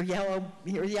line. You're yellow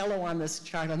on this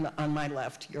chart on my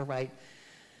left, you're right.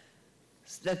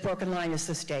 That broken line is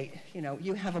the state. You know,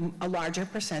 you have a larger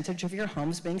percentage of your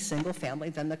homes being single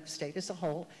family than the state as a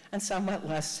whole, and somewhat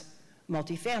less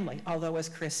multifamily. Although, as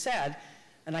Chris said,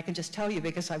 and I can just tell you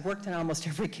because I've worked in almost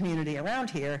every community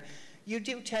around here, you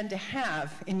do tend to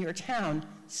have in your town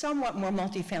somewhat more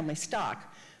multifamily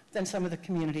stock than some of the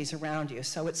communities around you.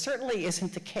 So it certainly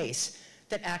isn't the case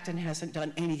that Acton hasn't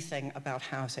done anything about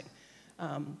housing.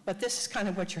 But this is kind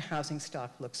of what your housing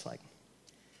stock looks like.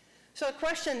 So the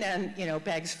question then,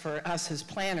 begs for us as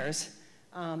planners,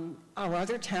 are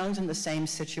other towns in the same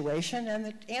situation? And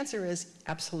the answer is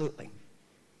absolutely.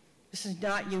 This is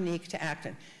not unique to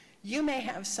Acton. You may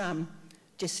have some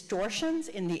distortions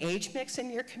in the age mix in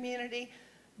your community,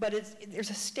 but there's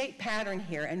a state pattern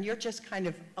here, and you're just kind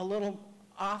of a little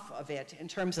off of it in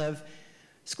terms of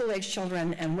school-age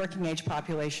children and working-age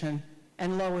population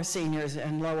and lower seniors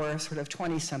and lower sort of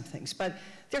 20-somethings. But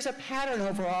there's a pattern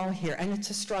overall here, and it's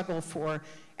a struggle for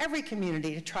every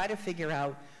community to try to figure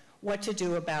out what to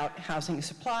do about housing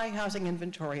supply, housing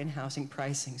inventory, and housing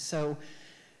pricing. So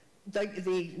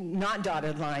the not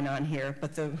dotted line on here,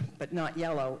 but not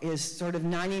yellow, is sort of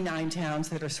 99 towns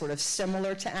that are sort of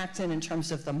similar to Acton in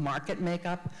terms of the market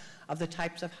makeup of the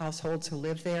types of households who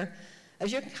live there.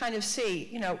 As you can kind of see,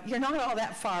 you're not all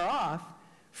that far off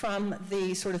from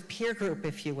the sort of peer group,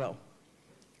 if you will.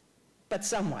 But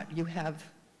somewhat. You have,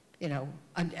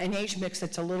 an age mix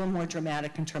that's a little more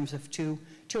dramatic in terms of two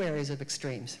areas of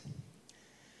extremes.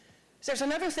 So there's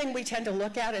another thing we tend to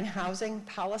look at in housing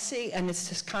policy, and it's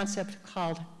this concept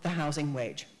called the housing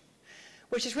wage,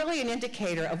 which is really an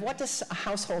indicator of what does a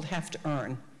household have to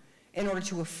earn in order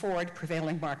to afford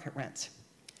prevailing market rents.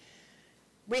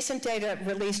 Recent data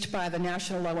released by the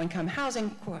National Low-Income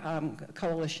Housing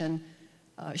Coalition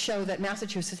show that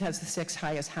Massachusetts has the 6th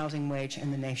highest housing wage in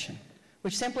the nation,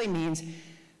 which simply means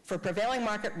for prevailing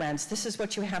market rents, this is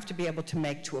what you have to be able to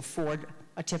make to afford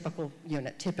a typical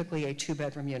unit, typically a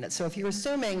 2-bedroom unit. So if you're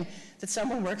assuming that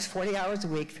someone works 40 hours a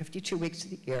week, 52 weeks of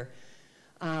the year,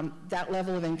 that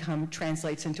level of income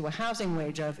translates into a housing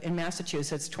wage of, in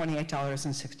Massachusetts,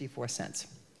 $28.64.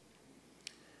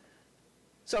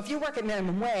 So if you work at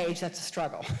minimum wage, that's a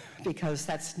struggle, because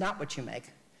that's not what you make.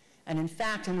 And in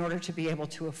fact, in order to be able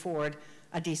to afford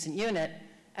a decent unit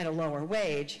at a lower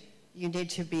wage, you need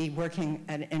to be working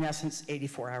at, in essence,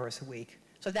 84 hours a week.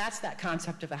 So that's that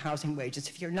concept of a housing wage. It's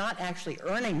if you're not actually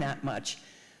earning that much,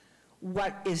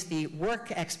 what is the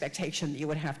work expectation that you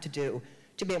would have to do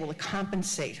to be able to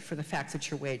compensate for the fact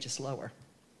that your wage is lower?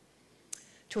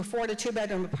 To afford a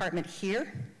 2-bedroom apartment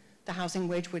here, the housing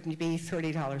wage would be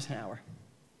 $30 an hour.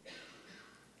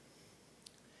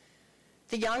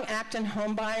 The young Acton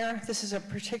home buyer, this is a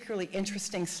particularly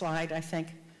interesting slide, I think,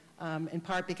 in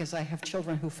part because I have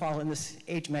children who fall in this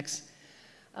age mix.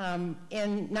 In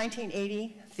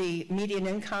 1980, the median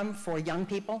income for young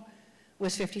people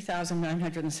was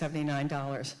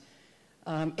 $50,979.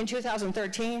 In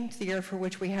 2013, the year for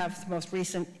which we have the most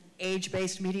recent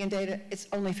age-based median data, it's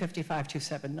only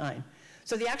 $55,279.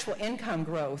 So the actual income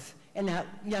growth in that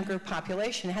younger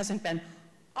population hasn't been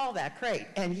all that great,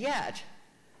 and yet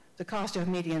the cost of a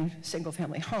median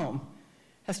single-family home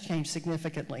has changed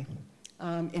significantly.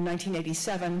 In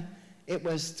 1987, it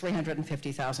was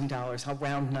 $350,000. I'll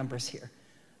round numbers here.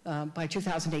 By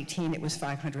 2018, it was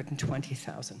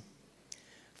 $520,000.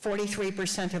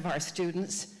 43% of our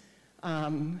students,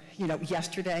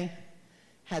 yesterday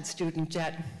had student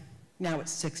debt. Now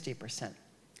it's 60%.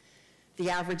 The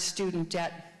average student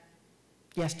debt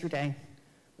yesterday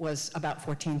was about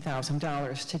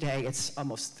 $14,000. Today, it's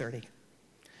almost $30,000.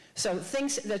 So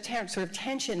things, the sort of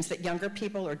tensions that younger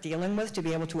people are dealing with to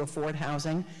be able to afford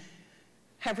housing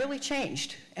have really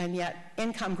changed, and yet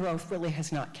income growth really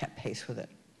has not kept pace with it.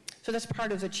 So that's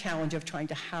part of the challenge of trying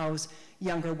to house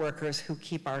younger workers who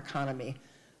keep our economy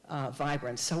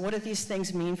vibrant. So what do these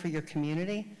things mean for your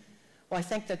community? Well, I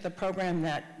think that the program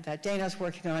that Dana's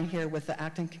working on here with the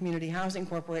Acton Community Housing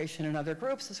Corporation and other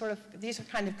groups is these are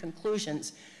kind of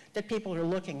conclusions that people are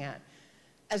looking at.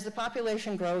 As the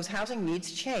population grows, housing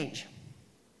needs change.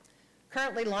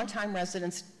 Currently, longtime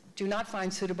residents do not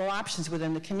find suitable options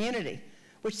within the community,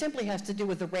 which simply has to do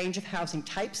with the range of housing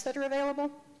types that are available.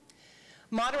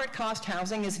 Moderate cost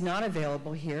housing is not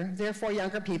available here, therefore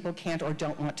younger people can't or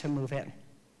don't want to move in.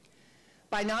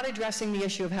 By not addressing the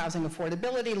issue of housing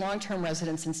affordability, long-term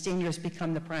residents and seniors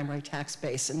become the primary tax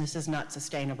base, and this is not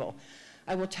sustainable.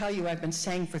 I will tell you, I've been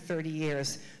saying for 30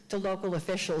 years to local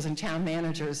officials and town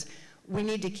managers, we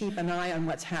need to keep an eye on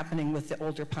what's happening with the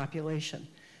older population.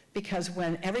 Because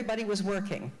when everybody was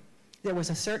working, there was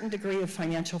a certain degree of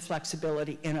financial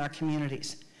flexibility in our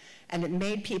communities. And it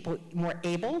made people more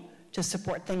able to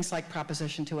support things like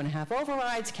Proposition 2.5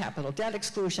 overrides, capital debt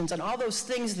exclusions, and all those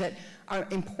things that are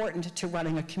important to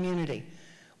running a community.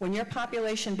 When your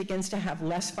population begins to have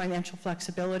less financial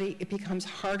flexibility, it becomes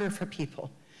harder for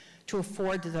people to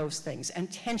afford those things,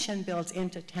 and tension builds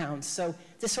into towns. So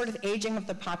this sort of aging of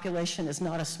the population is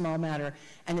not a small matter,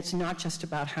 and it's not just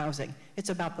about housing. It's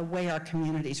about the way our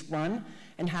communities run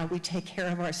and how we take care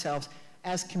of ourselves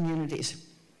as communities.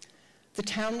 The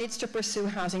town needs to pursue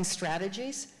housing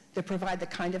strategies that provide the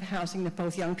kind of housing that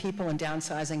both young people and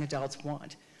downsizing adults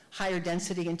want. Higher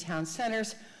density in town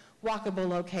centers, walkable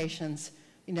locations,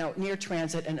 near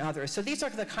transit and others. So these are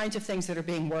the kinds of things that are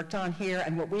being worked on here,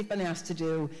 and what we've been asked to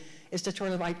do is to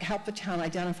sort of help the town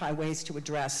identify ways to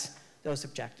address those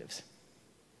objectives.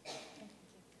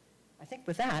 I think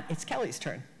with that, it's Kelly's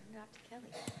turn. Dr. Kelley.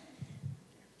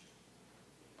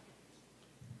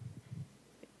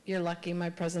 You're lucky my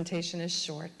presentation is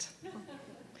short.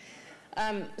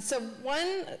 So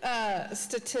one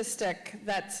statistic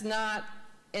that's not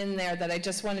in there that I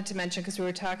just wanted to mention, because we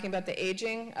were talking about the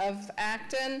aging of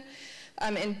Acton.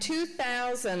 In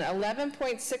 2000,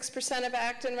 11.6% of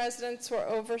Acton residents were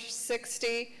over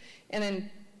 60, and in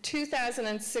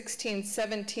 2016,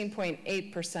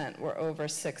 17.8% were over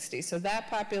 60. So that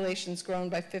population's grown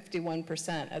by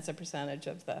 51% as a percentage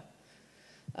of the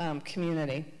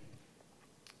community.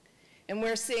 And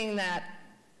we're seeing that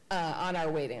on our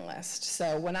waiting list.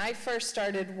 So when I first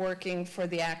started working for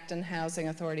the Acton Housing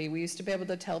Authority, we used to be able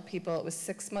to tell people it was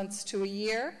 6 months to a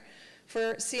year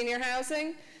for senior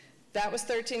housing. That was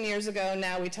 13 years ago.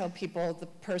 Now we tell people the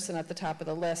person at the top of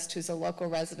the list who's a local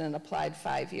resident applied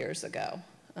 5 years ago.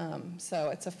 So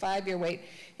it's a 5-year wait.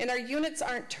 And our units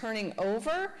aren't turning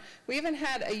over. We haven't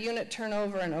had a unit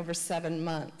turnover in over 7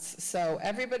 months. So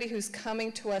everybody who's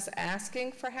coming to us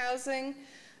asking for housing,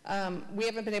 we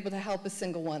haven't been able to help a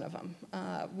single one of them.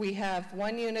 We have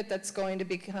one unit that's going to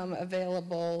become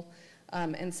available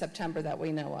in September that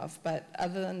we know of, but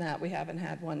other than that, we haven't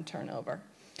had one turnover.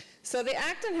 So the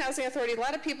Acton Housing Authority, a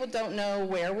lot of people don't know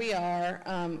where we are.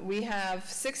 We have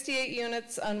 68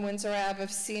 units on Windsor Ave of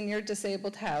senior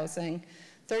disabled housing.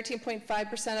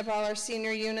 13.5% of all our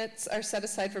senior units are set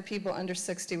aside for people under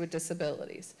 60 with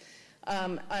disabilities.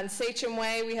 On Sachem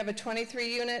Way, we have a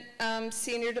 23-unit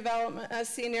senior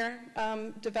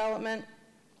development.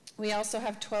 We also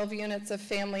have 12 units of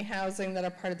family housing that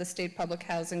are part of the state public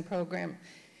housing program.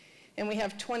 And we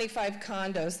have 25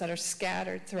 condos that are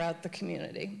scattered throughout the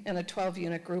community, and a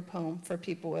 12-unit group home for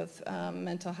people with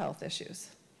mental health issues.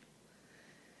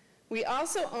 We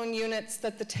also own units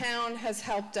that the town has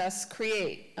helped us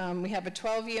create. We have a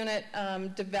 12-unit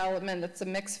development that's a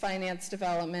mixed finance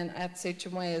development at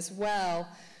Sachem Way as well,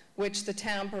 which the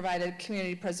town provided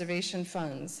community preservation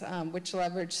funds, which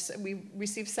leveraged, we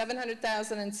received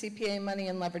 $700,000 in CPA money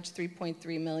and leveraged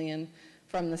 $3.3 million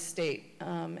from the state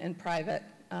and private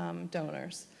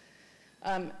donors.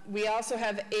 We also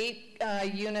have 8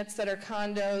 units that are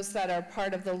condos that are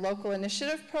part of the local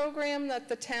initiative program that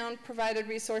the town provided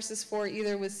resources for,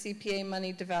 either with CPA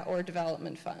money or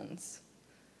development funds.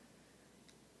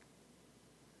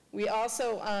 We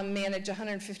also manage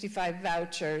 155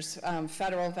 vouchers,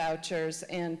 federal vouchers,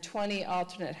 and 20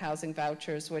 alternate housing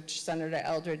vouchers, which Senator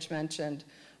Eldridge mentioned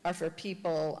are for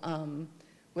people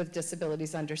with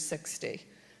disabilities under 60.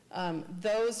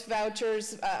 Those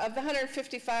vouchers, of the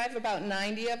 155, about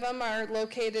 90 of them are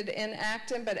located in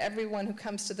Acton, but everyone who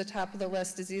comes to the top of the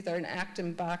list is either an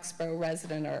Acton Boxborough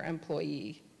resident or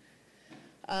employee.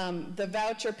 The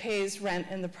voucher pays rent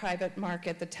in the private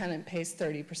market. The tenant pays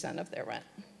 30% of their rent.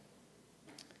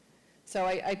 So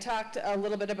I talked a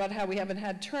little bit about how we haven't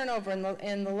had turnover.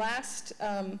 In the last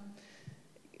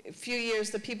few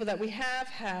years, the people that we have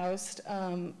housed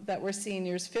that were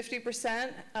seniors,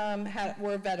 50%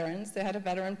 were veterans. They had a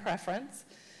veteran preference.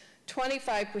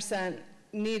 25%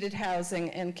 needed housing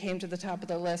and came to the top of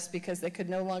the list because they could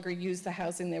no longer use the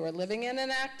housing they were living in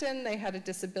Acton. They had a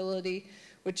disability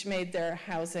which made their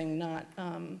housing not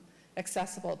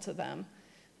accessible to them.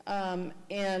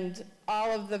 And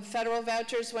all of the federal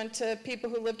vouchers went to people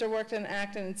who lived or worked in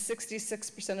Acton, and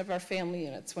 66% of our family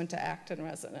units went to Acton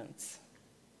residents.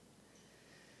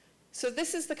 So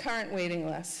this is the current waiting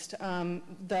list.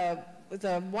 The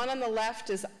one on the left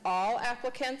is all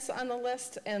applicants on the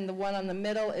list, and the one on the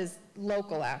middle is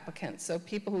local applicants, so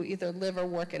people who either live or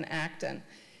work in Acton.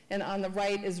 And on the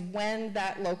right is when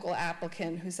that local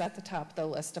applicant who's at the top of the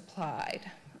list applied.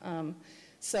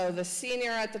 So the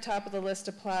senior at the top of the list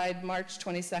applied March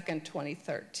 22nd,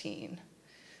 2013.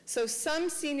 So some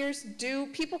seniors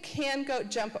people can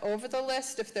jump over the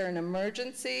list if they're an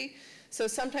emergency. So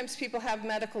sometimes people have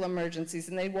medical emergencies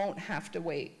and they won't have to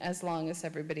wait as long as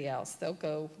everybody else. They'll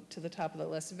go to the top of the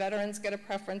list. Veterans get a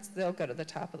preference, they'll go to the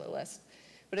top of the list.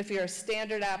 But if you're a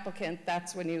standard applicant,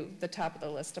 that's when the top of the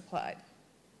list applied.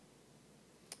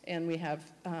 And we have,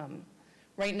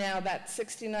 right now, that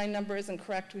 69 number isn't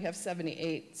correct. We have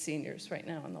 78 seniors right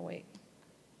now on the wait.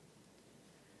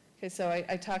 Okay, so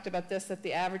I talked about this, that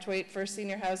the average wait for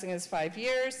senior housing is 5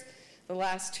 years. The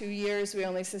last 2 years, we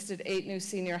only assisted 8 new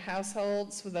senior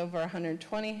households with over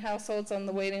 120 households on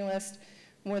the waiting list.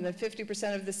 More than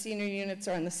 50% of the senior units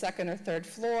are on the second or third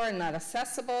floor and not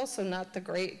accessible, so not the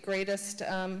greatest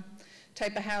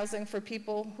type of housing for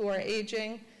people who are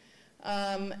aging.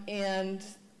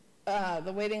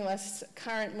 The waiting list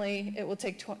currently, it will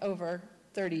take over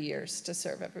 30 years to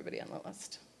serve everybody on the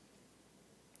list.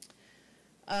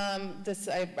 I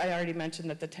already mentioned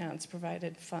that the towns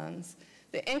provided funds.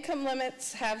 The income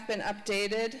limits have been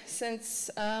updated since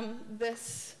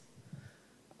this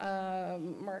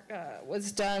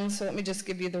was done, so let me just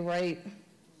give you the right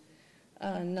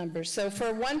numbers. So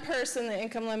for one person, the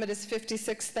income limit is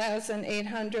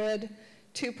 $56,800,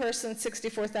 2-person,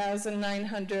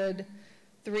 $64,900,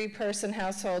 3-person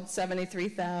household,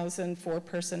 $73,000,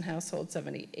 4-person household,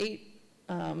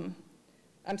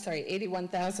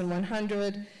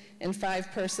 $81,100, and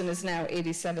 5-person is now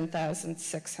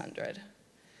 $87,600.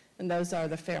 And those are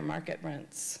the fair market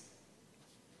rents.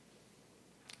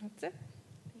 That's it.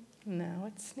 Now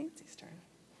it's Nancy's turn.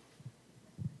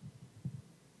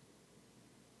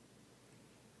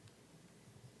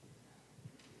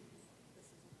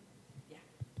 Yeah.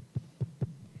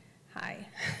 Hi.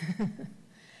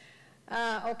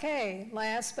 Okay,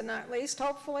 last but not least,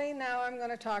 hopefully, now I'm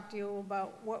going to talk to you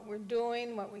about what we're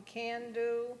doing, what we can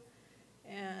do,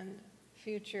 and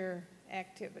future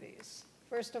activities.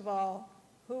 First of all,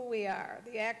 who we are.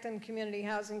 The Acton Community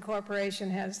Housing Corporation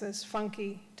has this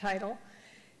funky title.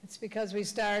 It's because we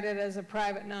started as a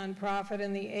private nonprofit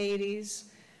in the 80s.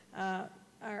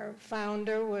 Our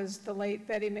founder was the late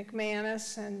Betty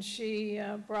McManus, and she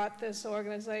brought this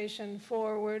organization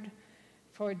forward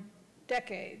for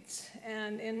decades.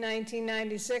 And in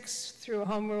 1996, through a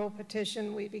home rule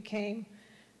petition, we became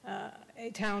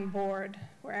a town board.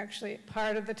 We're actually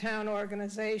part of the town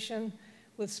organization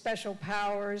with special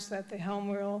powers that the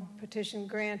home rule petition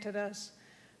granted us.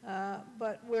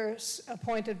 But we're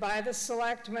appointed by the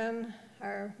selectmen.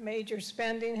 Our major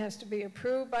spending has to be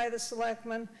approved by the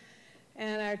selectmen,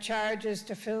 and our charge is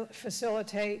to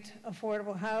facilitate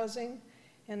affordable housing.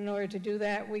 And in order to do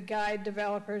that, we guide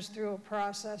developers through a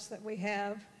process that we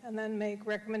have and then make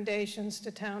recommendations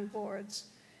to town boards.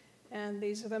 And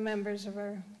these are the members of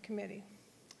our committee.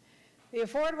 The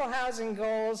affordable housing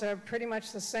goals are pretty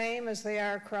much the same as they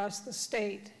are across the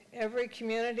state. Every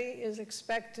community is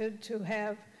expected to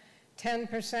have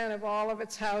 10% of all of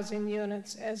its housing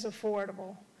units as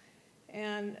affordable.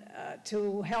 And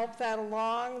to help that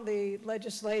along, the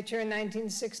legislature in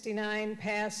 1969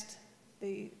 passed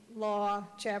the law,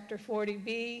 Chapter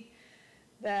 40B,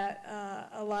 that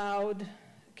allowed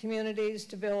communities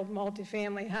to build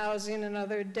multifamily housing and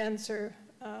other denser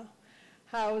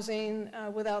housing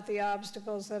without the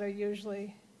obstacles that are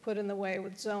usually put in the way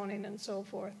with zoning and so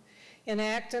forth. In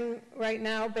Acton, right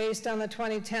now, based on the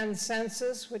 2010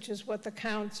 census, which is what the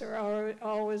counts are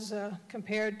always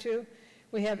compared to,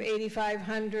 we have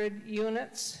 8,500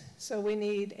 units, so we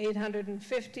need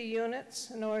 850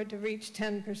 units in order to reach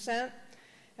 10%.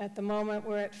 At the moment,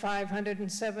 we're at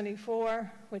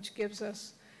 574, which gives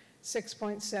us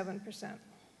 6.7%.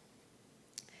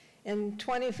 In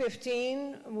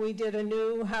 2015, we did a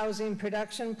new housing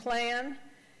production plan,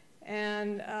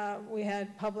 and we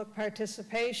had public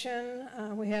participation.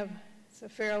 It's a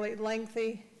fairly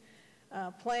lengthy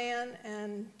plan,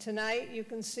 and tonight you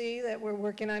can see that we're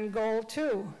working on goal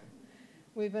 2.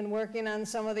 We've been working on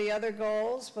some of the other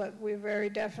goals, but we very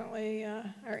definitely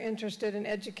are interested in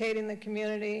educating the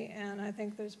community, and I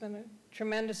think there's been a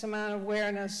tremendous amount of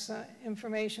awareness,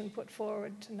 information put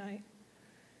forward tonight.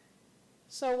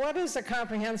 So what is a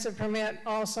comprehensive permit,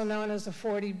 also known as a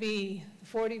 40B? The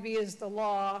 40B is the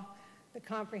law. The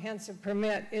comprehensive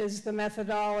permit is the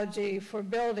methodology for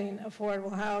building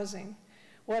affordable housing.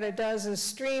 What it does is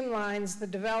streamlines the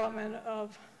development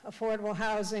of affordable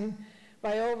housing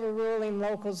by overruling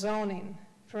local zoning.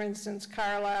 For instance,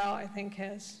 Carlisle, I think,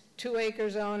 has 2-acre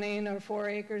zoning or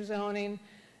 4-acre zoning.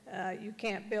 You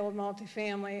can't build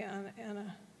multifamily on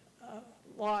a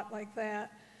lot like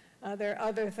that. There are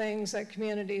other things that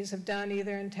communities have done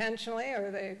either intentionally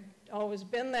or they've always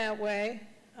been that way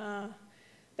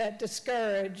that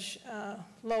discourage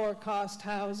lower cost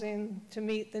housing to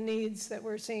meet the needs that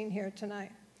we're seeing here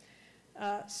tonight.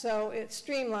 So it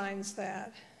streamlines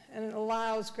that and it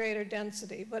allows greater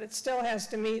density, but it still has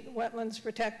to meet Wetlands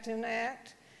Protection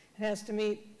Act. It has to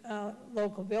meet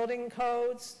local building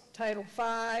codes, Title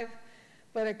V,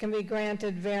 but it can be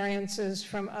granted variances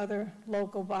from other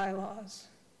local bylaws.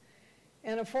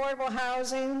 In affordable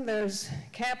housing, there's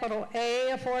capital A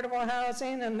affordable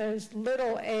housing and there's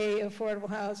little a affordable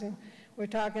housing. We're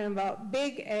talking about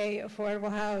big A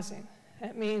affordable housing.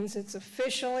 That means it's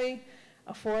officially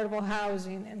affordable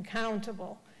housing and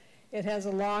countable. It has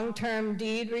a long-term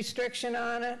deed restriction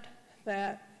on it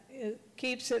that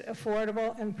keeps it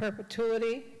affordable in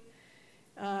perpetuity.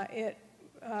 It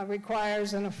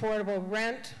requires an affordable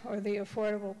rent or the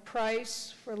affordable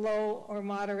price for low or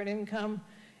moderate income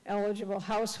eligible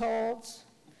households.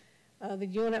 The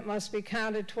unit must be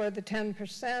counted toward the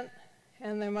 10%,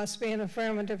 and there must be an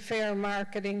affirmative fair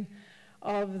marketing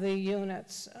of the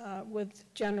units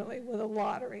generally with a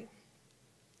lottery.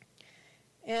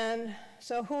 And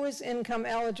so who is income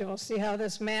eligible? See how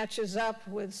this matches up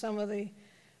with some of the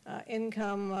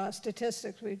income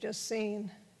statistics we've just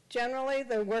seen. Generally,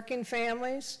 they're working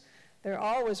families. They're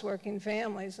always working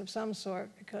families of some sort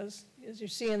because, as you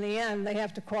see in the end, they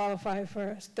have to qualify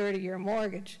for a 30-year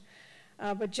mortgage.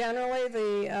 But generally,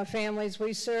 the families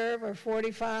we serve are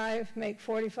 45, make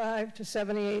 $45,000 to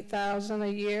 $78,000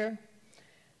 a year.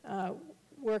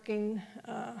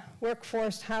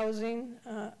 Workforce housing,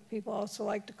 people also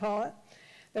like to call it.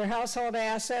 Their household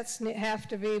assets have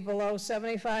to be below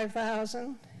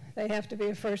 $75,000. They have to be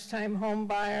a first-time home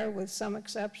buyer with some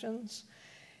exceptions.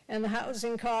 And the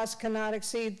housing costs cannot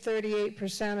exceed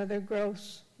 38% of their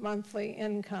gross monthly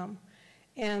income.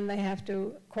 And they have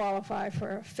to qualify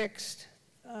for a fixed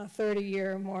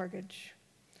 30-year mortgage.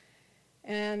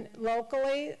 And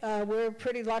locally, we're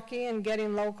pretty lucky in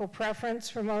getting local preference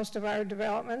for most of our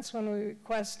developments when we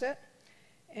request it.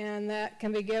 And that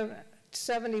can be given,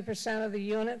 70% of the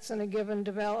units in a given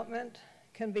development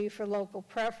can be for local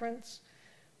preference,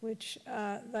 which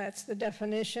that's the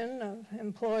definition of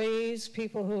employees,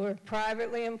 people who are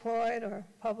privately employed or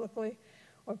publicly,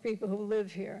 or people who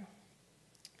live here.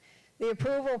 The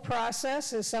approval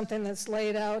process is something that's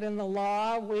laid out in the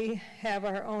law. We have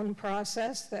our own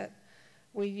process that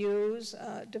we use,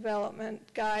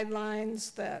 development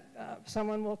guidelines that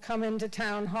someone will come into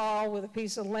town hall with a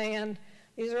piece of land.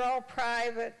 These are all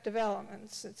private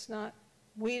developments. It's not,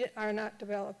 we are not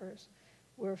developers.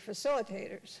 We're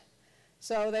facilitators.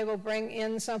 So they will bring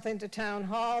in something to town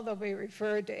hall. They'll be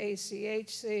referred to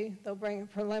ACHC. They'll bring a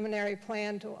preliminary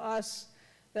plan to us.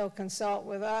 They'll consult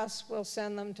with us. We'll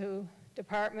send them to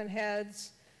department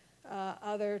heads,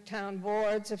 other town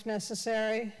boards if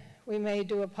necessary. We may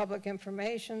do a public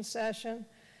information session,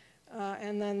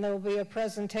 and then there'll be a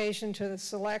presentation to the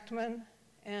selectmen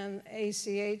and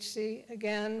ACHC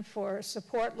again for a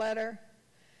support letter.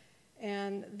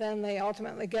 And then they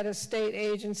ultimately get a state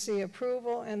agency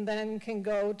approval and then can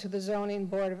go to the Zoning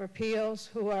Board of Appeals,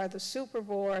 who are the super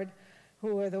board,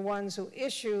 who are the ones who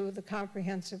issue the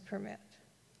comprehensive permit.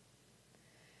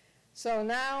 So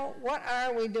now, what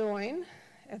are we doing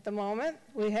at the moment?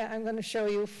 I'm going to show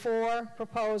you 4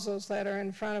 proposals that are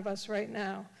in front of us right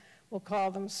now. We'll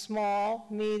call them small,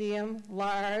 medium,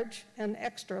 large, and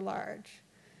extra large.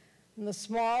 And the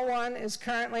small one is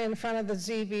currently in front of the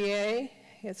ZBA.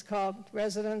 It's called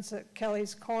Residence at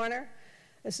Kelley's Corner.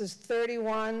 This is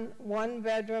 31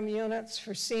 one-bedroom units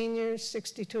for seniors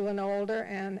 62 and older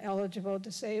and eligible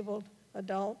disabled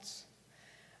adults.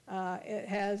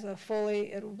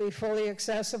 It will be fully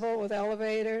accessible with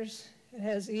elevators. It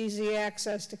has easy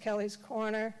access to Kelley's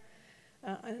Corner,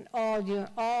 and all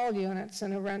units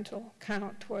in a rental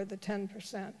count toward the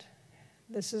 10%.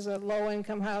 This is a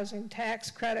low-income housing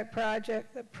tax credit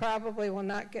project that probably will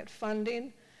not get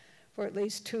funding for at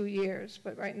least 2 years,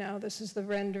 but right now this is the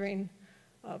rendering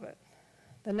of it.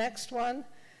 The next one,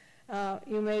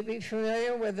 you may be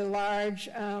familiar with the large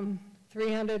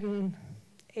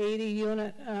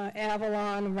 380-unit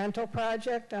Avalon rental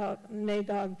project out in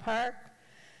Nagog Park.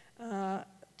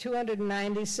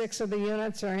 296 of the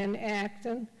units are in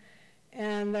Acton,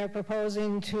 and they're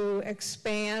proposing to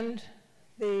expand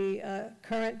the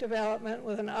current development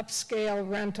with an upscale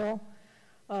rental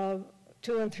of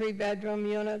 2- and 3-bedroom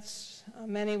units,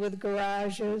 many with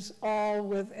garages, all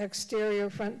with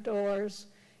exterior front doors,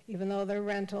 even though they're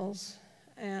rentals.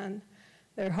 And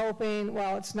they're hoping,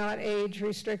 while it's not age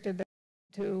restricted,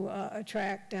 to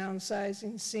attract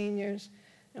downsizing seniors,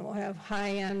 and we'll have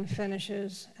high-end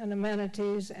finishes and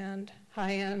amenities and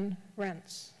high-end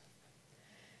rents.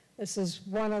 This is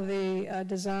one of the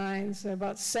designs. There are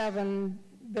about 7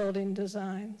 building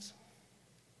designs.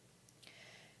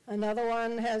 Another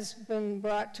one has been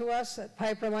brought to us at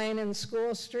Piper Lane and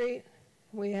School Street.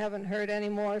 We haven't heard any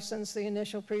more since the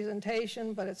initial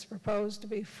presentation, but it's proposed to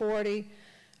be 40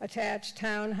 attached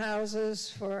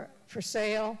townhouses for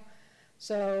sale.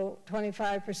 So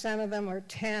 25% of them, or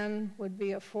 10, would be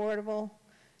affordable,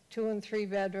 2- and 3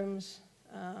 bedrooms,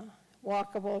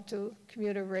 walkable to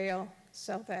commuter rail,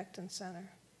 South Acton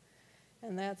Center.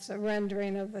 And that's a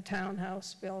rendering of the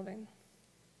townhouse building.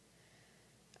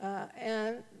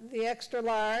 And the extra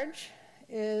large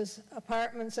is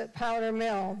apartments at Powder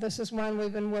Mill. This is one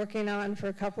we've been working on for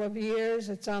a couple of years.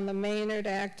 It's on the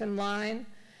Maynard-Acton line.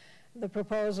 The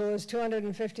proposal is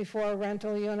 254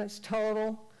 rental units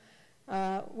total,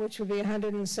 which would be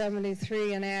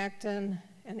 173 in Acton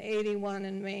and 81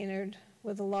 in Maynard,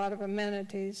 with a lot of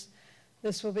amenities.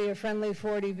 This will be a friendly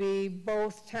 40B.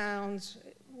 Both towns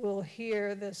will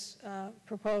hear this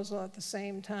proposal at the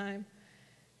same time.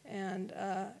 And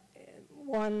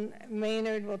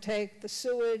Maynard will take the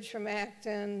sewage from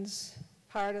Acton's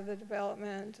part of the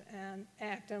development, and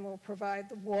Acton will provide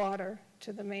the water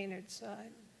to the Maynard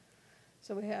side.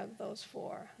 So we have those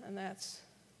 4, and that's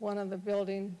one of the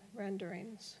building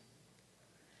renderings.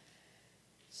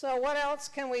 So what else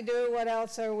can we do? What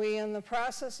else are we in the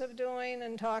process of doing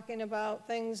and talking about?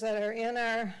 Things that are in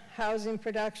our housing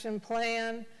production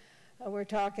plan. We're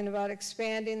talking about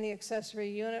expanding the accessory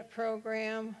unit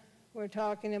program. We're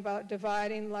talking about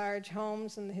dividing large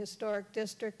homes in the historic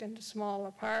district into small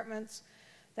apartments.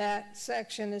 That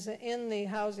section is in the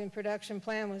housing production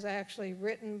plan, was actually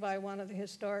written by one of the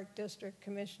historic district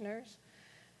commissioners.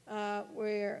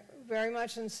 We're very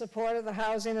much in support of the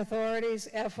housing authority's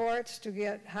efforts to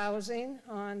get housing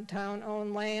on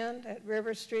town-owned land at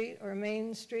River Street or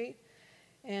Main Street.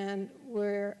 And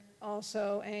we're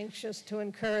also anxious to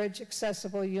encourage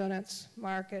accessible units,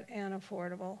 market and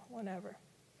affordable, whenever.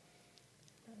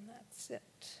 And that's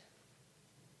it.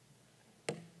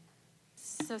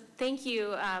 So thank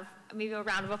you. Maybe a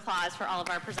round of applause for all of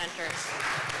our presenters.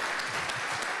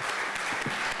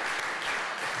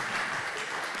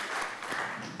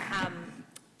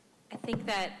 I think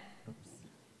that, oops,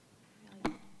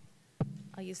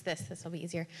 I'll use this. This will be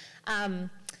easier.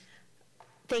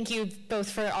 Thank you both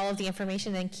for all of the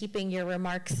information and keeping your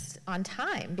remarks on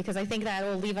time, because I think that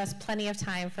will leave us plenty of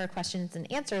time for questions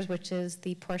and answers, which is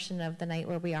the portion of the night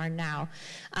where we are now.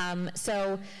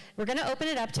 So we're going to open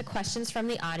it up to questions from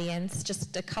the audience,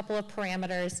 just a couple of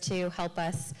parameters to help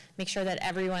us make sure that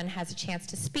everyone has a chance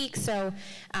to speak. So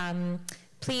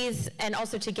please, and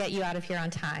also to get you out of here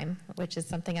on time, which is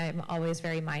something I'm always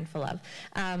very mindful of.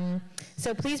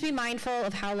 So please be mindful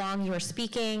of how long you are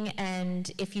speaking,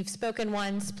 and if you've spoken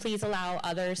once, please allow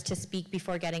others to speak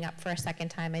before getting up for a second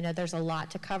time. I know there's a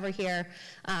lot to cover here,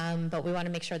 but we want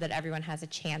to make sure that everyone has a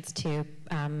chance to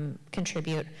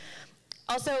contribute.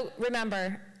 Also,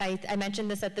 remember, I mentioned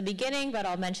this at the beginning, but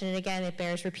I'll mention it again. It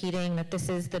bears repeating that this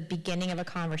is the beginning of a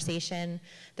conversation.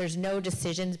 There's no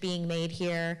decisions being made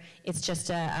here. It's just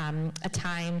a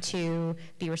time to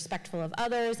be respectful of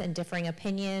others and differing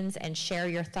opinions and share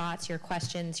your thoughts, your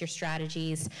questions, your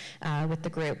strategies with the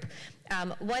group.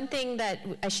 One thing that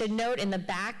I should note, in the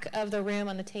back of the room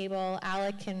on the table,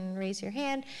 Alec can raise your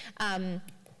hand.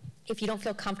 If you don't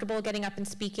feel comfortable getting up and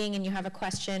speaking and you have a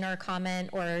question or a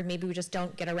comment, or maybe we just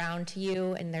don't get around to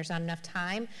you and there's not enough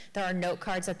time, there are note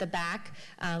cards at the back.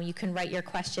 You can write your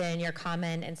question, your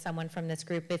comment, and someone from this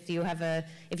group. If you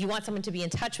want someone to be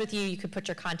in touch with you, you could put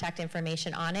your contact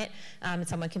information on it. And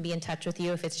someone can be in touch with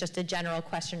you. If it's just a general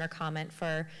question or comment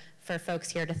for folks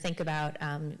here to think about,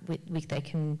 they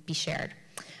can be shared.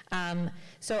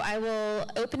 So I will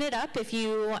open it up. If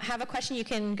you have a question, you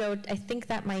can go. I think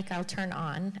that mic I'll turn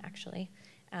on, actually.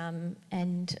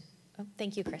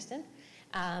 Thank you, Kristen.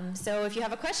 So if you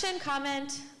have a question,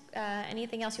 comment,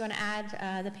 anything else you want to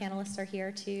add? The panelists are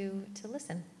here to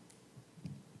listen.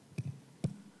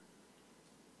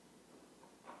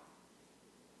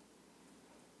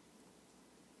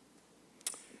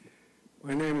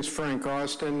 My name is Frank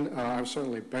Austin. I've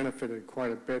certainly benefited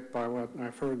quite a bit by what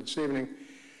I've heard this evening.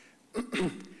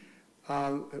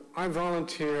 I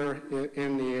volunteer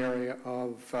in the area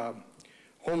of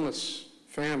homeless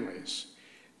families,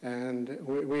 and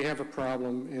we have a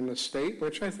problem in the state,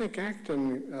 which I think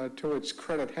Acton, to its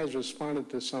credit, has responded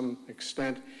to some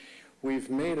extent.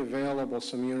 We've made available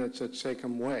some units at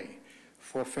Seacom Way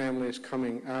for families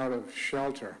coming out of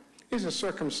shelter. These are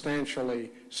circumstantially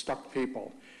stuck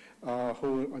people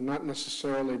who are not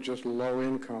necessarily just low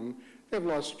income. They've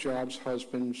lost jobs,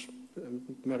 husbands,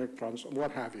 medical problems,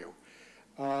 what have you.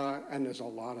 And there's a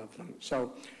lot of them.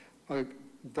 So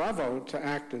bravo to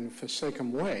Acton for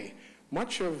Seacom Way.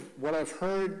 Much of what I've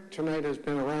heard tonight has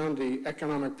been around the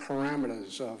economic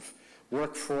parameters of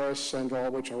workforce and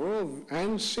all, which are all,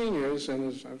 and seniors,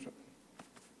 and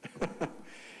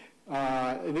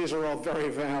these are all very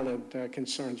valid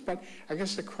concerns. But I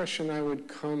guess the question I would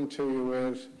come to you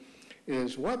with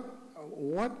is what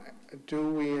do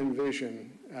we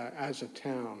envision as a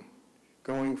town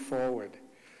going forward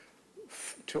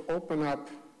to open up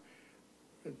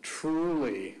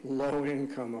truly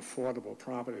low-income, affordable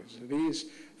properties? These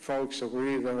folks are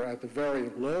either at the very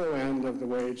low end of the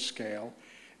wage scale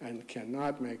and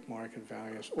cannot make market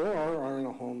values, or are in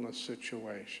a homeless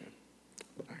situation.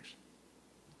 Thanks.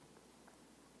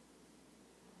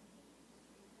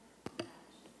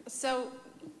 So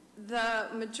the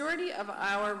majority of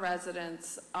our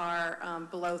residents are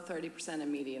below 30% of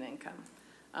median income.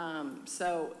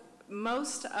 So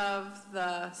most of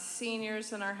the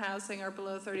seniors in our housing are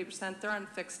below 30%. They're on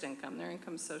fixed income. Their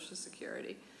income is Social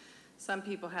Security. Some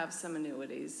people have some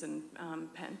annuities and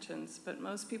pensions, but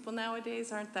most people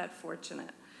nowadays aren't that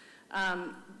fortunate.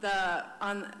 On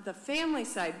the family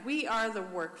side, we are the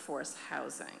workforce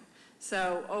housing.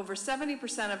 So over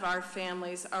 70% of our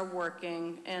families are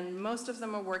working, and most of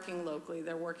them are working locally.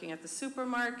 They're working at the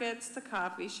supermarkets, the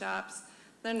coffee shops,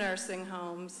 the nursing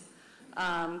homes,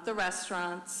 the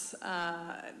restaurants.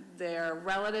 They're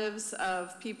relatives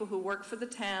of people who work for the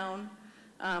town.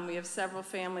 We have several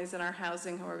families in our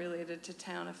housing who are related to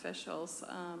town officials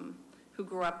who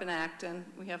grew up in Acton.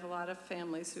 We have a lot of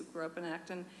families who grew up in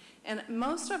Acton. And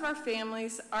most of our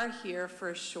families are here for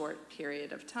a short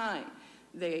period of time.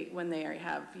 When they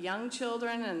have young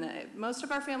children, and most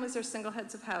of our families are single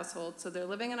heads of households, so they're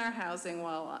living in our housing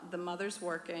while the mother's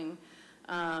working.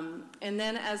 And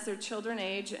then as their children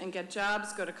age and get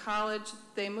jobs, go to college,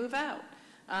 they move out.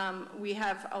 We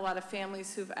have a lot of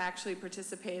families who've actually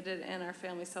participated in our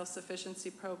family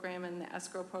self-sufficiency program and the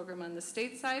escrow program on the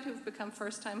state side who've become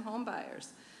first-time home buyers,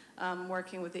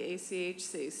 working with the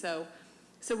ACHC. So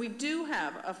we do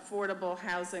have affordable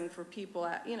housing for people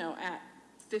at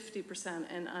 50%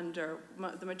 and under.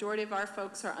 The majority of our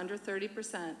folks are under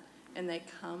 30%, and they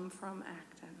come from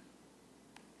Acton.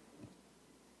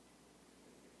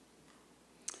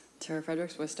 Tara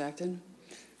Fredericks, West Acton.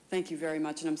 Thank you very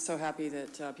much, and I'm so happy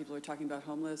that people are talking about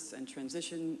homeless and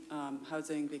transition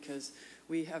housing, because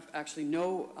we have actually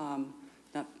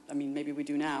maybe we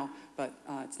do now, but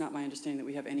it's not my understanding that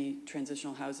we have any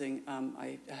transitional housing.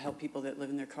 I help people that live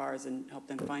in their cars and help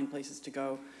them find places to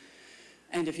go.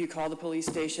 And if you call the police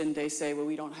station, they say, well,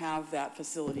 we don't have that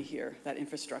facility here, that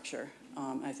infrastructure.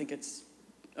 I think it's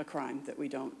a crime that we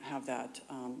don't have that.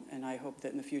 And I hope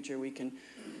that in the future we can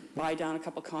buy down a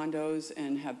couple condos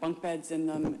and have bunk beds in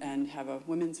them and have a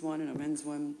women's one and a men's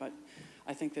one. But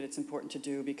I think that it's important to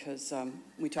do, because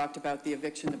we talked about the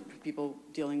eviction of people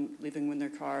living in their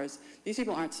cars. These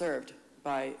people aren't served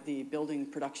by the building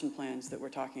production plans that we're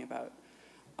talking about.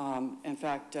 In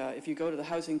fact, if you go to the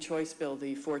Housing Choice Bill,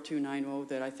 the 4290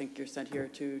 that I think you're sent here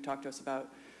to talk to us about,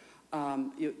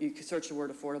 you can search the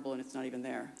word affordable and it's not even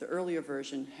there. The earlier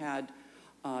version had,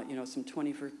 some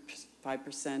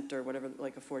 25% or whatever,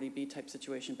 like a 40B type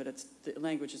situation, but the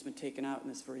language has been taken out in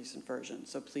this recent version.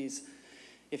 So please,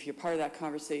 if you're part of that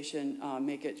conversation,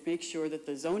 make sure that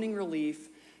the zoning relief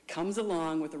comes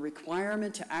along with a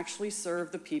requirement to actually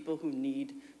serve the people who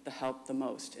need the help the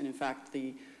most. And in fact,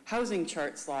 the housing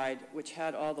chart slide, which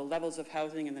had all the levels of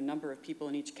housing and the number of people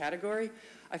in each category,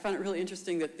 I found it really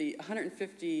interesting that the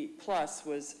 150 plus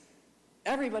was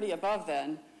everybody above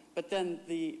then, but then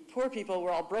the poor people were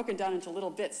all broken down into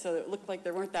little bits, so it looked like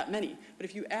there weren't that many. But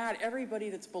if you add everybody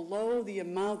that's below the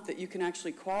amount that you can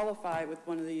actually qualify with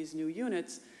one of these new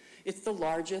units, it's the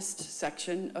largest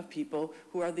section of people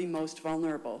who are the most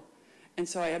vulnerable. And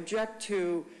so I object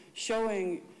to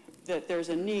showing that there's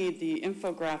a need, the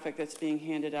infographic that's being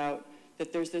handed out,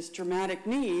 that there's this dramatic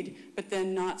need, but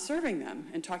then not serving them,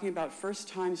 and talking about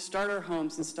first-time starter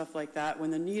homes and stuff like that, when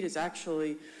the need is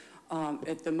actually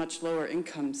at the much lower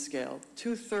income scale.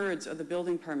 2/3 of the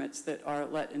building permits that are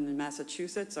let in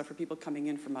Massachusetts are for people coming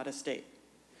in from out of state.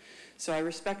 So I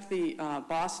respect the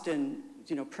Boston,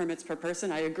 permits per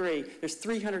person. I agree. There's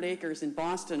 300 acres in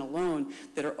Boston alone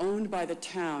that are owned by the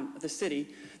town, the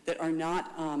city, that are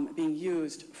not being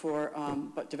used for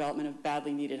development of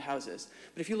badly needed houses.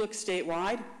 But if you look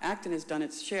statewide, Acton has done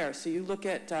its share. So you look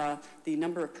at the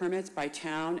number of permits by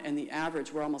town and the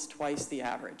average, we're almost twice the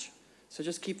average. So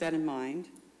just keep that in mind.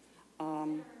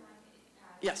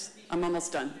 Yes, I'm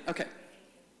almost done. Okay.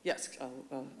 Yes,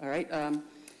 all right.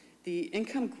 The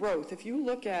income growth, if you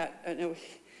look at,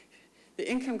 the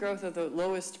income growth of the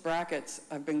lowest brackets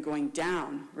have been going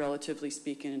down, relatively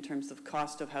speaking, in terms of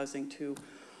cost of housing to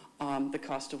the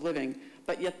cost of living.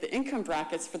 But yet the income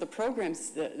brackets for the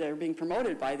programs that are being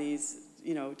promoted by these,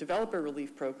 developer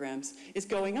relief programs is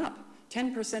going up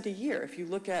 10% a year. If you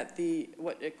look at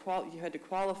what you had to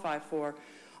qualify for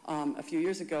a few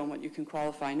years ago and what you can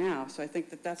qualify now. So I think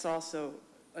that that's also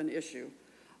an issue.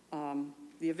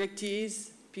 The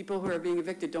evictees, people who are being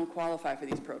evicted don't qualify for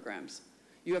these programs.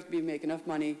 You have to make enough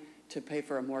money to pay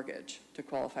for a mortgage to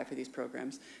qualify for these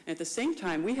programs. And at the same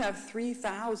time, we have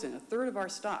 3,000, a third of our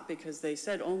stock, because they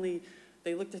said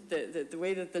they looked at the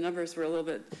way that the numbers were a little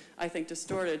bit, I think,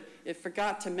 distorted. It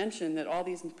forgot to mention that all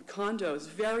these condos,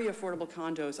 very affordable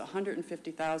condos,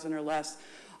 150,000 or less,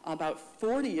 about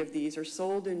 40 of these are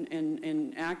sold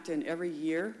in Acton every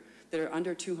year that are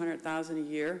under 200,000 a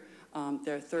year.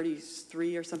 There are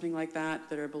 33 or something like that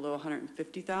that are below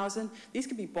 150,000. These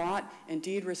can be bought and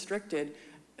deed restricted.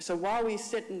 So while we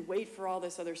sit and wait for all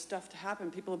this other stuff to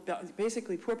happen,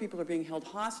 basically poor people are being held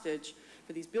hostage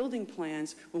for these building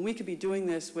plans when we could be doing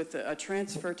this with a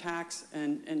transfer tax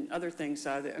and other things.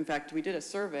 In fact, we did a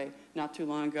survey not too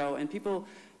long ago, and the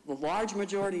large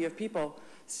majority of people,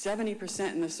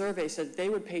 70% in the survey, said they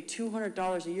would pay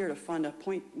 $200 a year to fund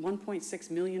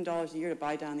 $1.6 million a year to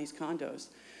buy down these condos.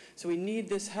 So we need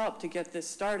this help to get this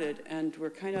started, and we're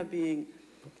kind of being,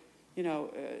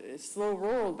 slow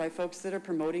rolled by folks that are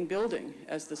promoting building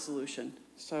as the solution.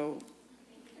 So,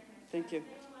 thank you.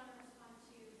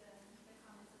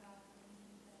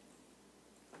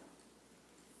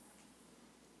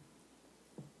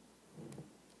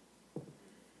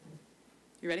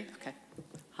 You ready? Okay.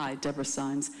 Hi, Deborah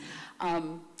Sines. I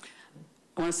want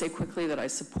to say quickly that I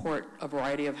support a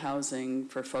variety of housing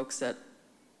for folks at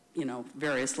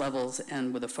various levels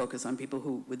and with a focus on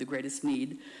people with the greatest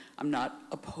need. I'm not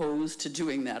opposed to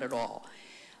doing that at all.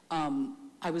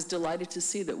 I was delighted to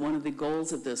see that one of the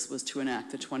goals of this was to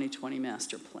enact the 2020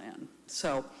 master plan.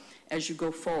 So as you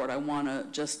go forward, I want to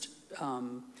just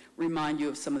remind you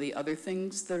of some of the other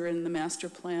things that are in the master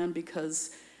plan,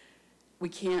 because we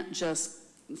can't just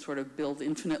sort of build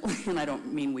infinitely, and I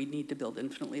don't mean we need to build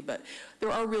infinitely, but there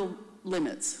are real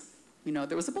limits.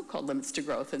 There was a book called Limits to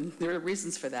Growth, and there are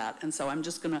reasons for that. And so I'm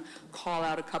just going to call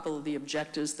out a couple of the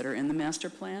objectives that are in the master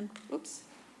plan. Oops,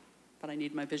 but I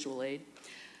need my visual aid.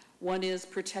 One is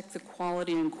protect the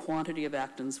quality and quantity of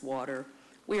Acton's water.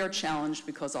 We are challenged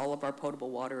because all of our potable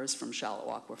water is from shallow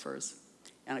aquifers,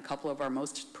 and a couple of our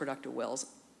most productive wells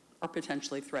are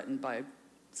potentially threatened by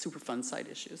Superfund site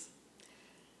issues.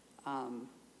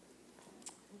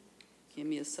 Give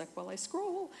me a sec while I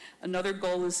scroll. Another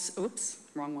goal is, oops,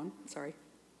 wrong one, sorry.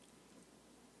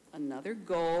 Another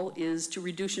goal is to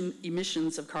reduce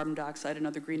emissions of carbon dioxide and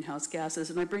other greenhouse gases.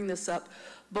 And I bring this up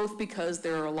both because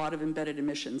there are a lot of embedded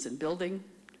emissions in building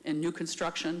and new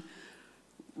construction.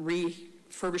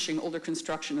 Refurbishing older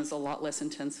construction is a lot less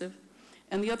intensive.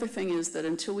 And the other thing is that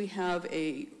until we have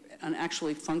an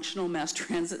actually functional mass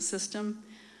transit system,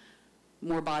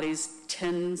 more bodies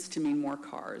tends to mean more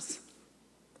cars.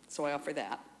 So I offer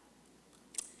that.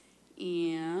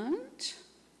 And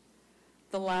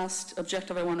the last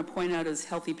objective I want to point out is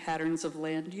healthy patterns of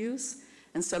land use.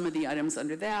 And some of the items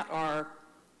under that are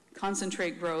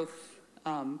concentrate growth,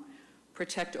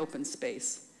 protect open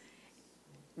space.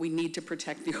 We need to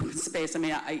protect the open space. I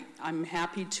mean, I'm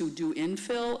happy to do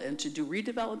infill and to do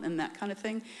redevelopment and that kind of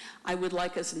thing. I would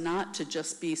like us not to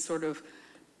just be sort of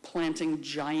planting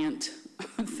giant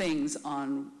things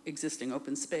on existing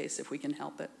open space if we can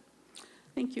help it.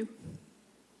 Thank you.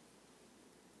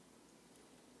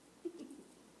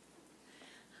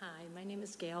 Hi, my name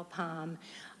is Gail Palm.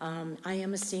 I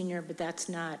am a senior, but that's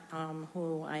not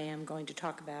who I am going to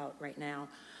talk about right now.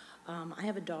 I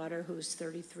have a daughter who's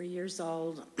 33 years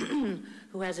old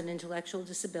who has an intellectual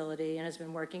disability and has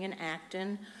been working in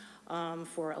Acton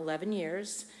for 11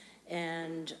 years.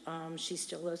 And she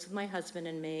still lives with my husband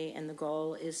and me, and the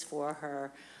goal is for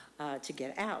her to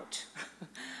get out.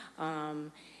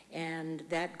 And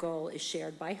that goal is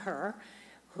shared by her,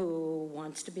 who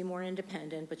wants to be more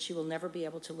independent, but she will never be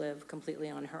able to live completely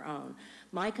on her own.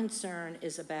 My concern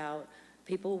is about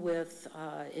people with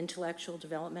intellectual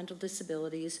developmental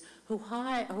disabilities who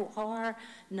are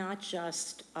not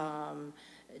just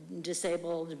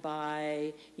disabled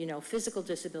by, physical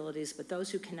disabilities, but those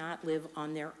who cannot live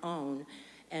on their own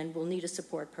and will need a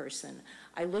support person.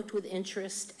 I looked with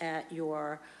interest at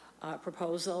your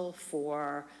proposal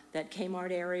for that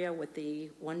Kmart area with the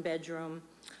one-bedroom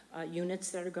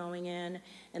units that are going in,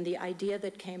 and the idea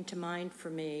that came to mind for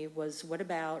me was, what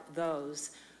about those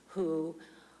who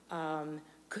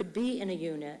could be in a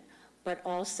unit but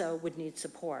also would need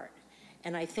support?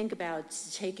 And I think about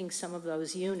taking some of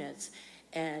those units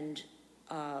and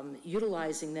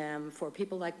utilizing them for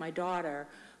people like my daughter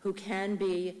who can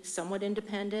be somewhat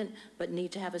independent but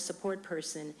need to have a support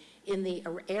person in the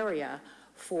area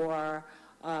for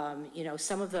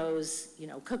some of those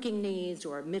cooking needs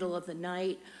or middle of the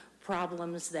night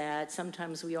problems that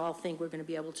sometimes we all think we're going to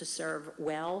be able to serve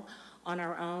well on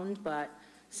our own, but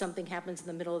something happens in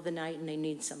the middle of the night and they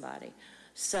need somebody.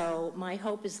 So my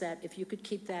hope is that if you could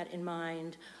keep that in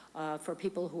mind for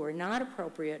people who are not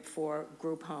appropriate for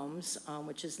group homes,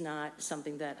 which is not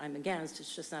something that I'm against,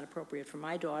 it's just not appropriate for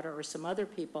my daughter or some other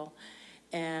people,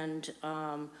 and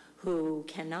who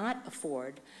cannot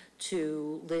afford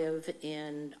to live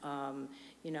in,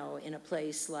 in a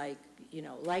place like,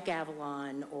 like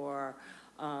Avalon or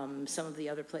some of the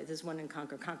other places. There's one in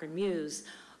Concord Muse.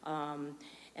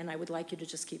 And I would like you to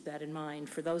just keep that in mind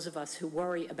for those of us who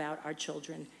worry about our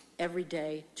children every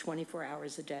day, 24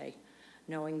 hours a day,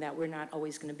 knowing that we're not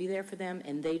always going to be there for them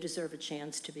and they deserve a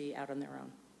chance to be out on their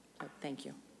own. So, thank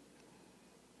you.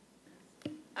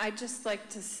 I'd just like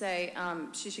to say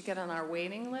she should get on our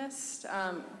waiting list.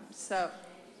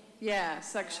 Yeah,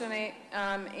 Section 8,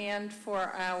 and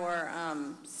for our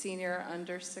senior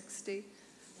under 60.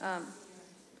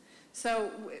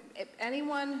 So if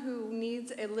anyone who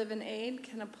needs a live-in aid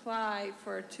can apply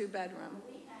for a 2-bedroom.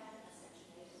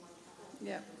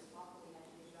 Yeah.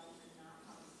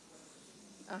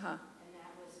 Uh-huh. And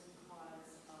that was because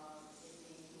of it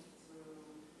being through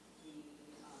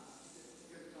the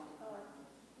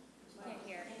Can't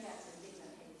hear. I think that's the thing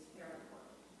that pays very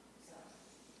important.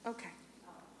 Okay.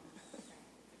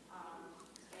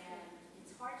 And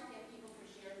it's hard to get people for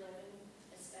shared living,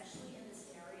 especially in this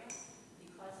area,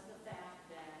 because of the fact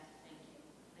that, thank you,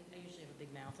 I usually have a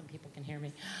big mouth and people can hear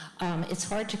me. It's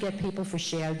hard to get people for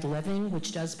shared living,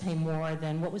 which does pay more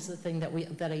than, what was the thing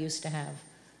that I used to have?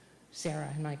 Sarah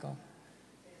and Michael.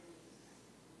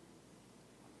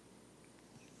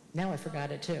 Now I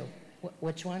forgot it too.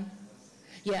 Which one?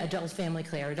 Yeah, adult family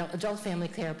care. Adult family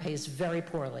care pays very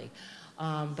poorly.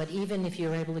 But even if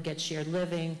you're able to get shared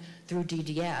living through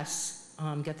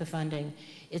DDS, get the funding,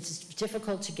 it's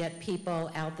difficult to get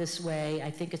people out this way. I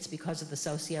think it's because of the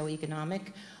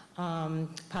socioeconomic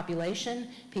population.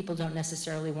 People don't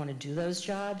necessarily want to do those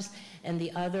jobs. And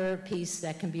the other piece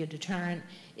that can be a deterrent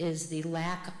is the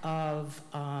lack of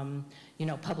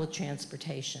public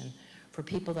transportation. For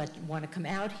people that want to come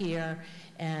out here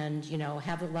and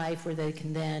have a life where they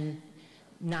can then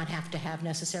not have to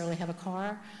necessarily have a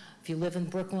car. If you live in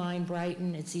Brookline,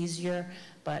 Brighton, it's easier.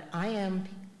 But I am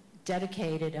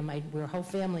dedicated, and my whole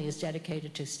family is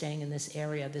dedicated to staying in this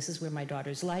area. This is where my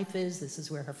daughter's life is. This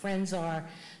is where her friends are.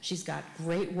 She's got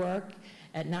great work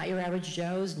at Not Your Average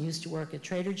Joe's and used to work at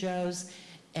Trader Joe's.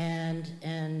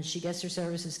 And she gets her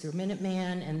services through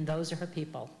Minuteman, and those are her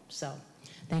people. So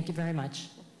thank you very much.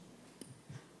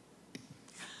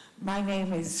 My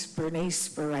name is Bernice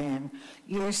Baran.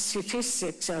 Your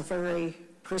statistics are very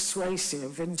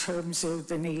persuasive in terms of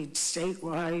the need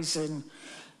statewide and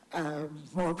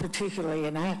more particularly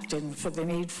in Acton for the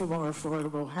need for more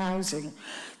affordable housing.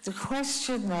 The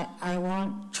question that I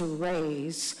want to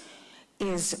raise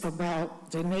is about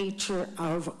the nature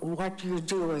of what you're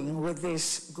doing with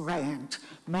this grant.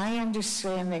 My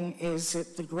understanding is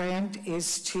that the grant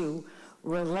is to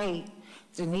relate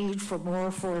the need for more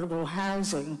affordable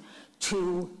housing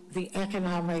to the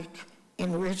economic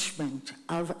enrichment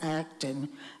of Acton.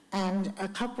 And a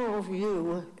couple of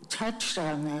you touched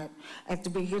on that at the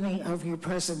beginning of your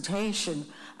presentation.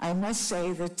 I must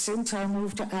say that since I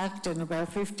moved to Acton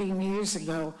about 15 years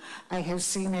ago, I have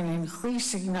seen an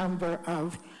increasing number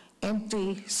of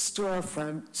empty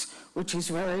storefronts, which is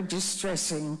very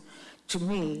distressing to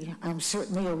me. I'm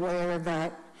certainly aware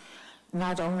that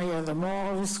not only are the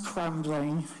malls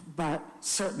crumbling, but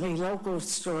certainly local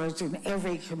stores in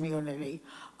every community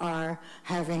are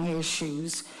having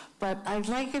issues. But I'd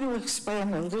like you to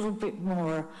expand a little bit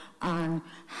more on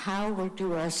how we'll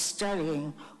do our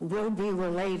studying will be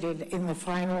related in the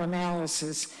final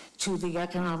analysis to the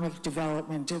economic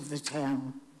development of the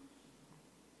town.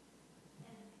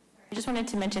 I just wanted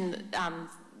to mention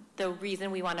the reason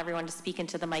we want everyone to speak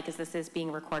into the mic is this is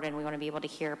being recorded and we want to be able to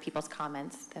hear people's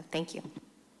comments. So thank you.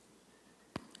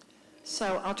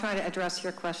 So I'll try to address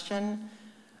your question.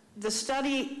 The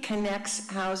study connects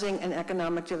housing and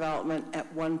economic development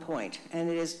at one point, and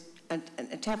it is an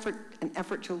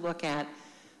effort to look at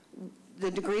the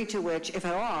degree to which, if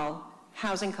at all,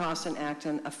 housing costs in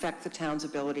Acton affect the town's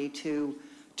ability to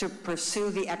pursue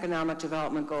the economic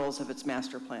development goals of its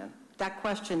master plan. That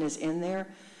question is in there.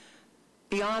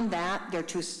 Beyond that, there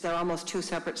are almost two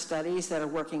separate studies that are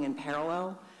working in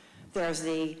parallel. There's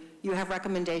you have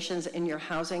recommendations in your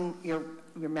housing, your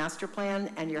master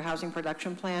plan and your housing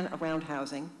production plan around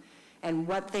housing, and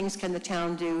what things can the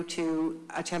town do to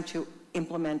attempt to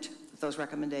implement those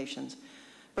recommendations.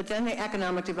 But then the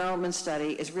economic development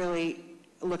study is really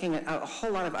looking at a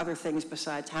whole lot of other things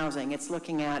besides housing. It's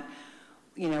looking at,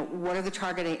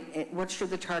 what should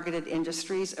the targeted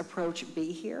industries approach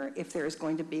be here, if there is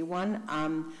going to be one?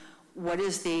 What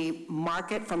is the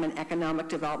market from an economic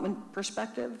development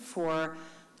perspective for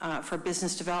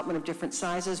business development of different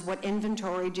sizes? What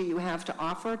inventory do you have to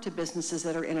offer to businesses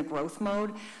that are in a growth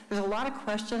mode? There's a lot of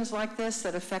questions like this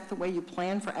that affect the way you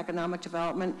plan for economic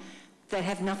development that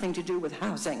have nothing to do with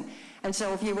housing. And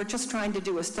so if you were just trying to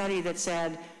do a study that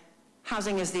said,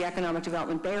 housing is the economic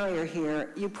development barrier here,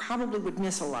 you probably would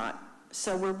miss a lot.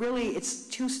 So it's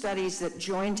two studies that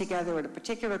join together at a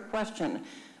particular question,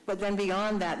 but then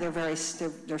beyond that,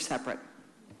 they're separate.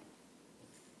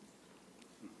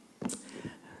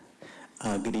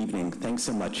 Good evening. Thanks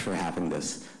so much for having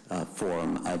this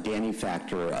forum. Danny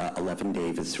Factor, 11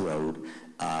 Davis Road.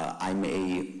 I'm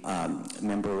a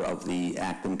member of the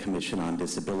Acton Commission on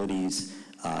Disabilities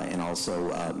and also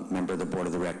a member of the Board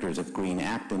of Directors of Green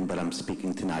Acton, but I'm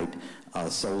speaking tonight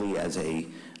solely as a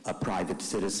private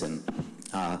citizen.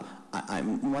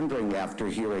 I'm wondering, after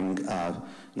hearing,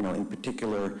 in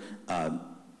particular,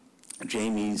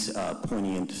 Jamie's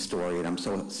poignant story, and I'm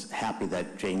so happy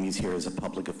that Jamie's here as a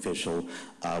public official.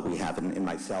 We have, in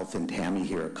myself and Tammy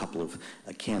here, a couple of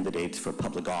candidates for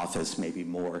public office, maybe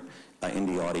more in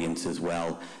the audience as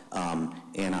well.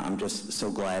 And I'm just so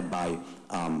glad by,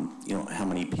 how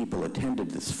many people attended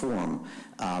this forum.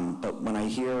 But when I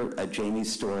hear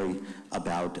Jamie's story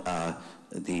about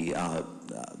the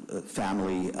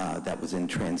family that was in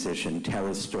transition,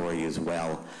 Tara's story as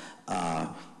well,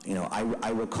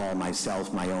 I recall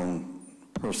myself, my own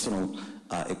personal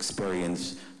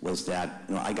experience was that,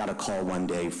 I got a call one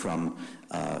day from,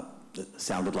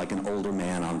 sounded like an older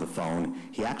man on the phone.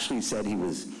 He actually said he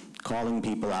was calling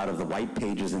people out of the white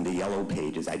pages and the yellow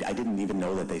pages. I didn't even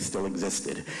know that they still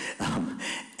existed.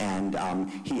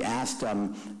 He asked,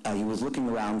 he was looking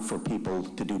around for people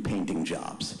to do painting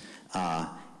jobs.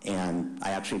 And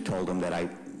I actually told him that I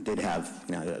did have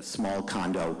a small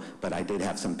condo, but I did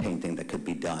have some painting that could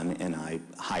be done, and I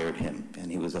hired him.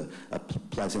 And he was a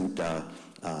pleasant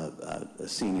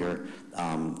senior,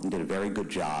 did a very good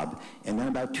job. And then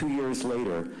about 2 years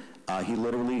later, he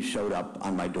literally showed up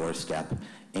on my doorstep,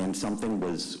 and something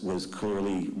was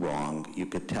clearly wrong. You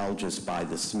could tell just by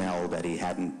the smell that he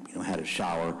hadn't had a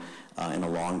shower in a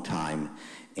long time.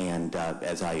 And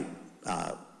as I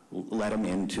let him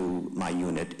into my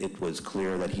unit, it was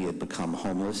clear that he had become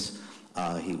homeless.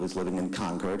 He was living in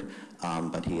Concord,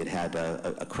 but he had had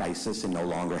a crisis and no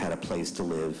longer had a place to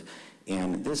live.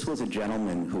 And this was a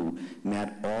gentleman who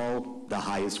met all the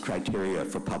highest criteria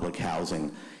for public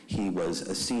housing. He was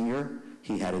a senior,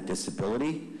 he had a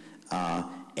disability,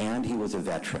 and he was a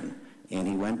veteran. And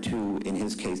he went to, in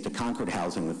his case, the Concord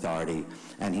Housing Authority,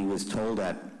 and he was told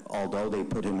that although they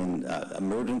put him in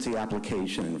emergency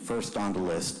application and first on the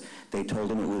list, they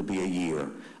told him it would be a year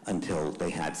until they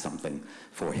had something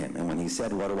for him. And when he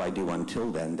said, what do I do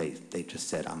until then, they just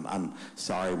said, I'm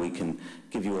sorry, we can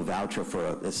give you a voucher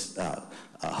for this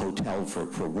hotel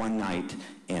for one night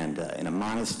and in a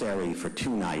monastery for 2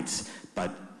 nights,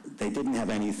 but they didn't have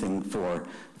anything for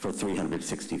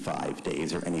 365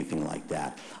 days or anything like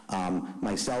that.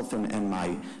 Myself and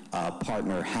my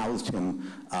partner housed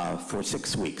him for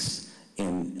 6 weeks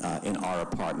in our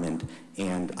apartment,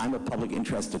 and I'm a public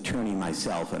interest attorney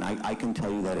myself, and I can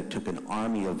tell you that it took an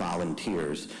army of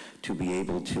volunteers to be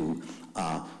able to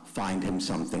find him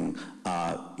something,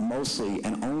 mostly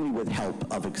and only with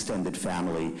help of extended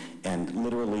family, and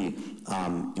literally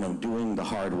doing the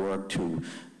hard work to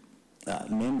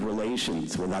mend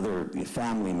relations with other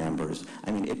family members.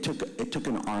 I mean, it took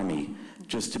an army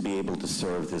just to be able to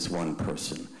serve this one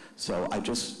person. So I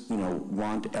just,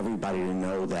 want everybody to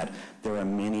know that there are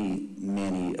many,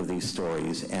 many of these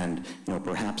stories, and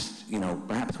perhaps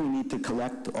we need to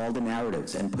collect all the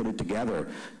narratives and put it together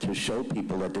to show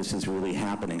people that this is really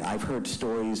happening. I've heard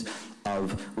stories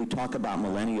we talk about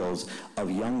millennials,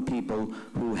 of young people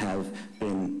who have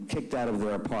been kicked out of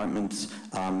their apartments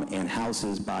and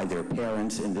houses by their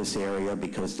parents in this area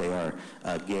because they are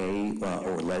gay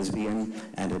or lesbian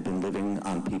and have been living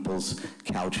on people's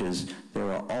couches.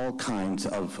 There are all kinds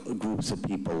of groups of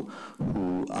people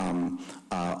who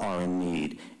are in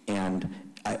need. And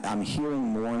I'm hearing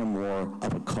more and more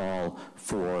of a call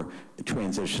for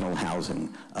transitional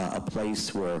housing, a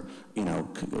place where,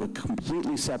 a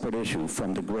completely separate issue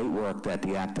from the great work that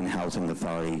the Acton Housing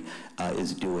Authority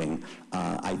is doing.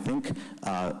 I think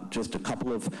just a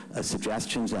couple of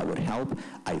suggestions that would help.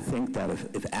 I think that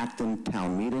if Acton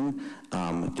Town Meeting,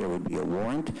 there would be a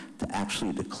warrant to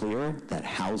actually declare that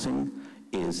housing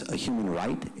is a human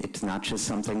right. It's not just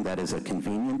something that is a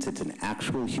convenience, it's an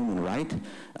actual human right.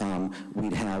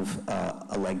 We'd have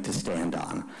a leg to stand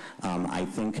on. I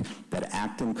think that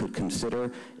Acton could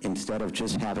consider, instead of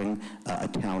just having a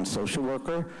town social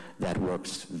worker that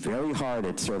works very hard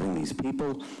at serving these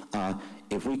people,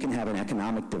 if we can have an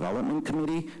economic development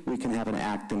committee, we can have an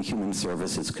Acton Human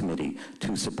Services Committee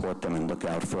to support them and look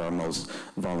out for our most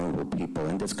vulnerable people.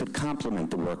 And this could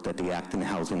complement the work that the Acton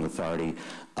Housing Authority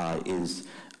is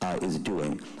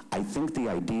doing. I think the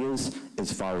ideas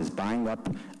as far as buying up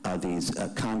these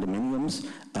condominiums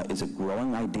is a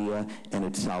growing idea, and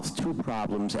it solves two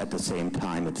problems at the same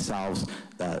time. It solves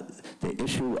the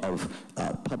issue of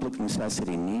public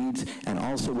necessity needs, and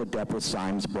also what Deborah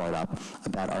Symes brought up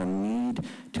about our need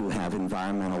to have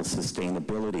environmental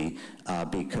sustainability,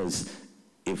 because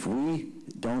if we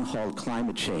don't halt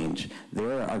climate change,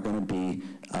 there are going to be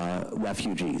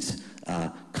refugees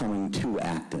coming to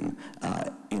Acton,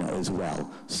 as well.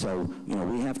 So,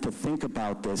 we have to think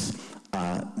about this,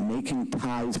 making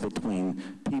ties between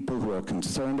people who are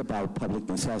concerned about public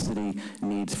necessity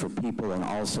needs for people, and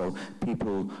also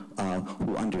people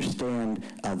who understand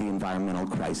the environmental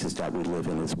crisis that we live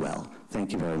in as well.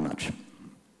 Thank you very much.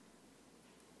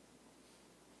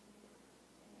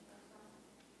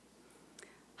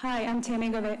 Hi, I'm Tammy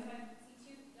Gove.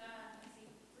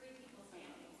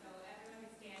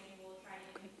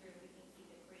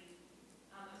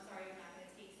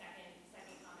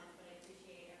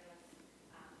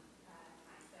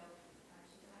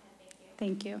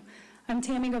 Thank you. I'm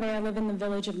Tammy Gove. I live in the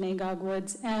village of Nagog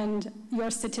Woods, and your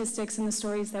statistics and the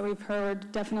stories that we've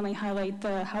heard definitely highlight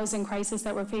the housing crisis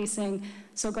that we're facing.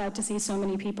 So glad to see so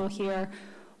many people here.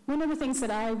 One of the things that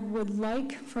I would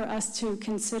like for us to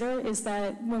consider is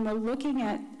that when we're looking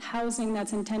at housing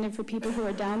that's intended for people who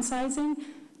are downsizing,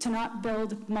 to not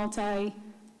build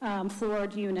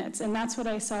multi-floored units. And that's what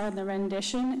I saw in the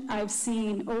rendition. I've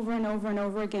seen over and over and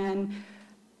over again,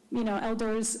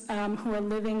 elders who are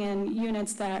living in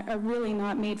units that are really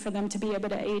not made for them to be able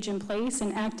to age in place.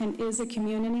 And Acton is a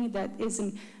community that is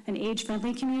an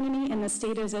age-friendly community, and the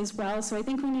state is as well. So I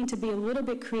think we need to be a little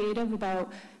bit creative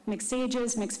about mixed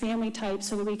ages, mixed family types,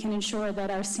 so that we can ensure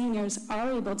that our seniors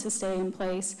are able to stay in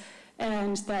place,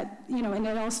 and that, and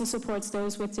it also supports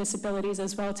those with disabilities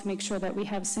as well, to make sure that we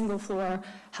have single-floor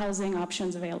housing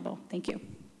options available. Thank you.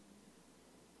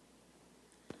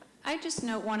 I just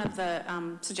note one of the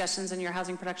suggestions in your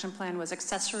housing production plan was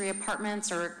accessory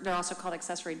apartments, or they're also called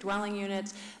accessory dwelling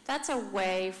units. That's a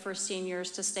way for seniors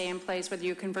to stay in place, whether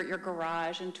you convert your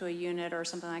garage into a unit or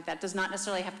something like that. It does not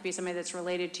necessarily have to be somebody that's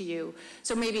related to you.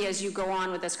 So maybe as you go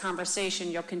on with this conversation,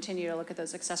 you'll continue to look at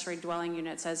those accessory dwelling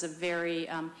units as a very,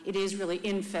 it is really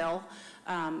infill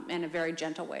and a very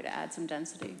gentle way to add some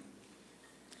density.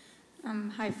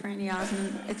 Hi, Franny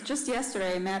Osmond. It's just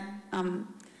yesterday I met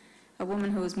a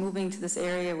woman who was moving to this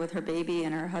area with her baby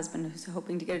and her husband who's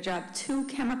hoping to get a job, 2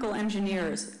 chemical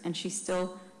engineers, and she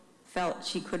still felt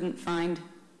she couldn't find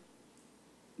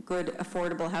good,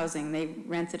 affordable housing. They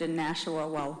rented in Nashua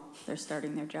while they're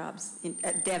starting their jobs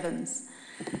at Devon's.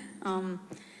 I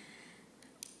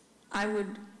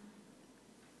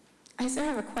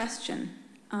have a question.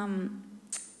 How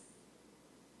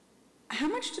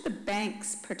much do the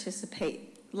banks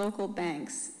participate, local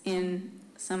banks, in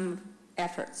some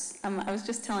efforts? I was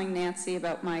just telling Nancy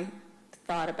about my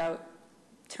thought about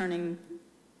turning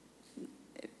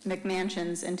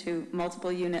McMansions into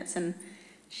multiple units, and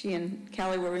she and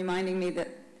Kelly were reminding me that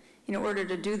in order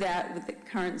to do that with the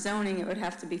current zoning, it would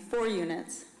have to be 4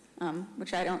 units,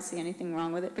 which I don't see anything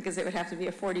wrong with it, because it would have to be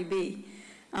a 40B.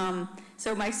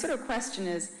 So my sort of question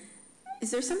is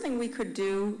there something we could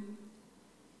do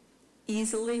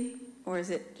easily or is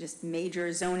it just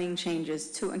major zoning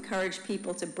changes to encourage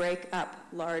people to break up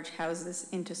large houses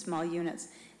into small units?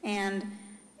 And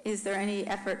is there any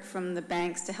effort from the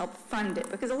banks to help fund it?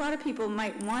 Because a lot of people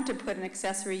might want to put an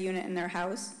accessory unit in their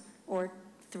house, or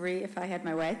 3 if I had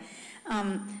my way,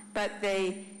 but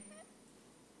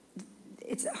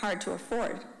it's hard to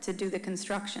afford to do the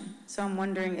construction. So I'm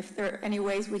wondering if there are any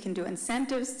ways we can do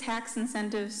incentives, tax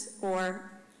incentives,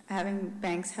 or having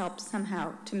banks help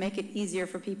somehow to make it easier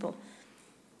for people.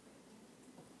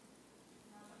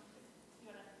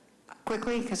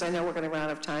 Quickly, because I know we're going to run out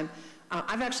of time.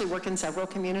 I've actually worked in several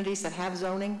communities that have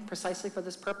zoning precisely for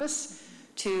this purpose,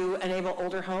 to enable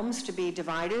older homes to be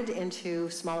divided into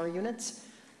smaller units.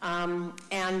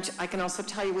 And I can also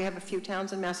tell you we have a few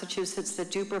towns in Massachusetts that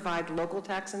do provide local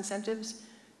tax incentives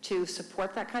to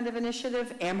support that kind of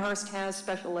initiative. Amherst has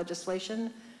special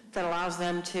legislation that allows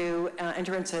them to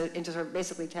enter into sort of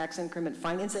basically tax increment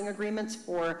financing agreements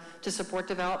to support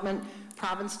development.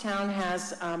 Provincetown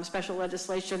has special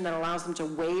legislation that allows them to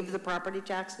waive the property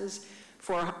taxes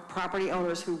for property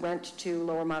owners who rent to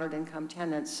lower moderate income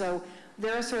tenants. So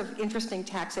there are sort of interesting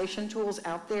taxation tools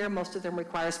out there. Most of them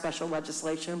require special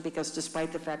legislation because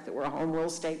despite the fact that we're a home rule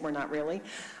state, we're not really.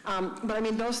 But I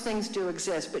mean, those things do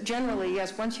exist. But generally,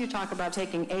 yes, once you talk about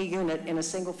taking a unit in a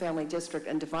single family district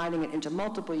and dividing it into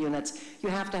multiple units, you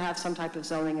have to have some type of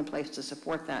zoning in place to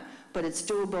support that. But it's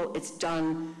doable, it's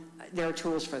done, there are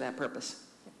tools for that purpose.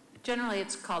 Generally,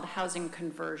 it's called housing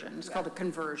conversion. It's called a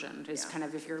conversion. It's kind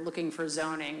of, if you're looking for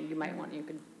zoning, you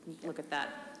could look at that.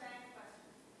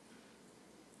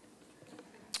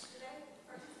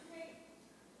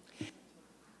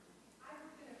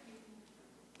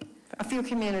 A few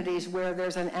communities where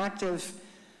there's an active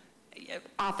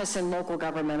office in local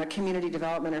government, a community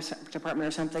development department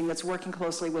or something that's working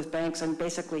closely with banks and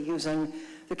basically using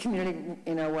the community,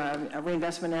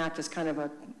 reinvestment act as kind of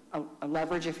a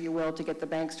leverage, if you will, to get the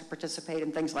banks to participate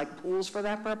in things like pools for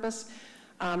that purpose.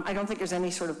 I don't think there's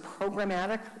any sort of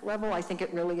programmatic level. I think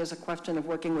it really is a question of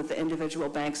working with the individual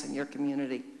banks in your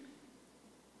community.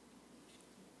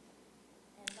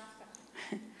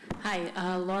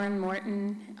 Hi, Lauren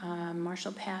Morton,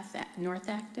 Marshall Path, North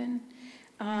Acton.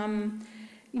 I'm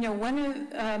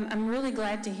really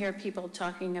glad to hear people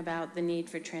talking about the need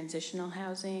for transitional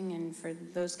housing and for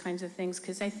those kinds of things,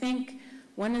 because I think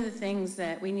one of the things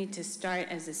that we need to start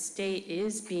as a state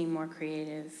is being more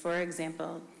creative. For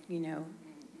example,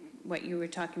 what you were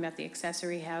talking about, the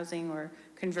accessory housing or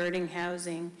converting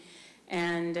housing.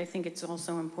 And I think it's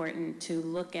also important to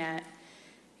look at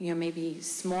maybe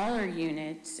smaller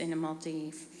units in a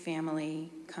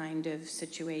multi-family kind of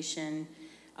situation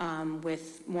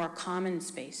with more common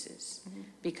spaces,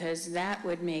 because that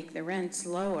would make the rents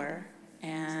lower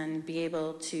and be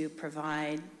able to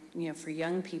provide, for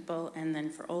young people and then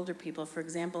for older people. For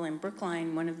example, in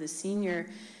Brookline, one of the senior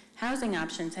housing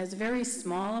options has very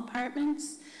small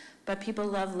apartments, but people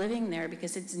love living there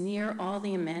because it's near all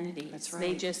the amenities. That's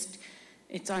right.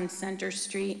 It's on Center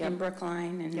Street in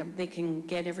Brookline, and they can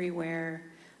get everywhere,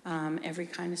 every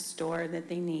kind of store that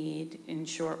they need in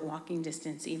short walking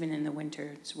distance. Even in the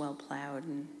winter, it's well plowed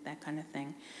and that kind of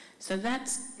thing. So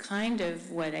that's kind of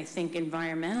what I think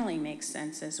environmentally makes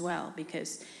sense as well,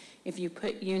 because if you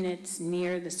put units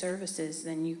near the services,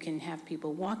 then you can have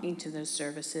people walking to those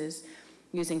services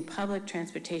using public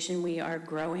transportation. We are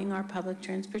growing our public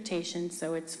transportation,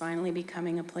 so it's finally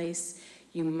becoming a place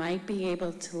you might be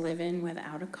able to live in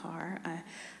without a car.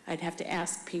 I'd have to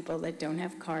ask people that don't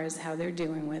have cars how they're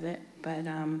doing with it, but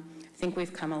I think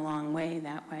we've come a long way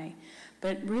that way.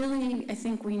 But really, I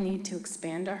think we need to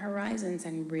expand our horizons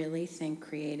and really think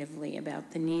creatively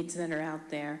about the needs that are out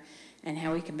there and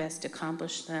how we can best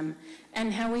accomplish them,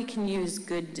 and how we can use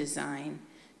good design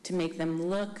to make them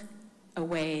look a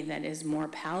way that is more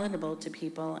palatable to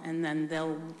people, and then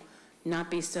they'll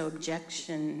not be so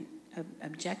objectionable.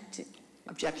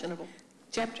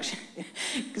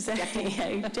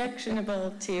 Exactly,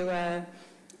 objectionable to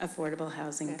affordable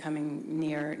housing coming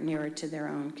nearer to their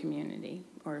own community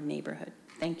or neighborhood.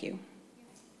 Thank you.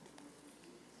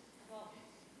 Well,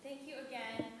 thank you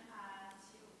again.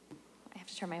 I have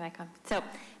to turn my mic on. So,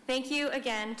 thank you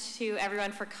again to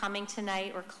everyone for coming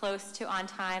tonight. We're close to on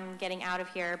time getting out of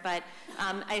here, but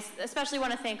I especially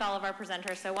want to thank all of our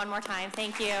presenters. So one more time,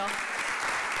 thank you.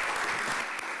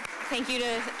 Thank you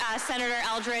to Senator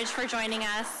Eldridge for joining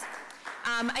us.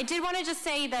 I did want to just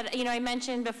say that, I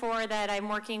mentioned before that I'm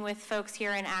working with folks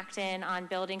here in Acton on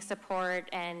building support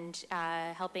and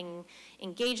helping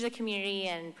engage the community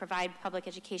and provide public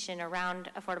education around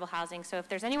affordable housing. So if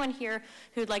there's anyone here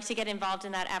who'd like to get involved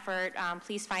in that effort,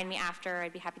 please find me after.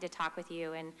 I'd be happy to talk with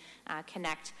you and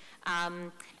connect.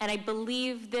 And I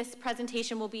believe this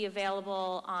presentation will be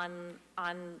available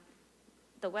on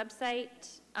the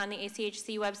website, on the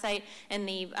ACHC website, and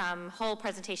the whole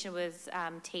presentation was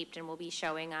taped and will be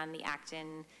showing on the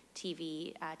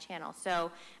ActonTV channel.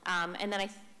 So, and then I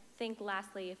think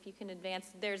lastly, if you can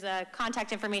advance, there's a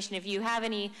contact information. If you have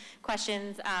any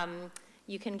questions,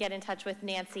 you can get in touch with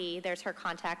Nancy. There's her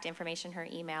contact information, her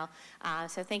email.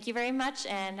 So thank you very much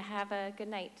and have a good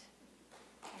night.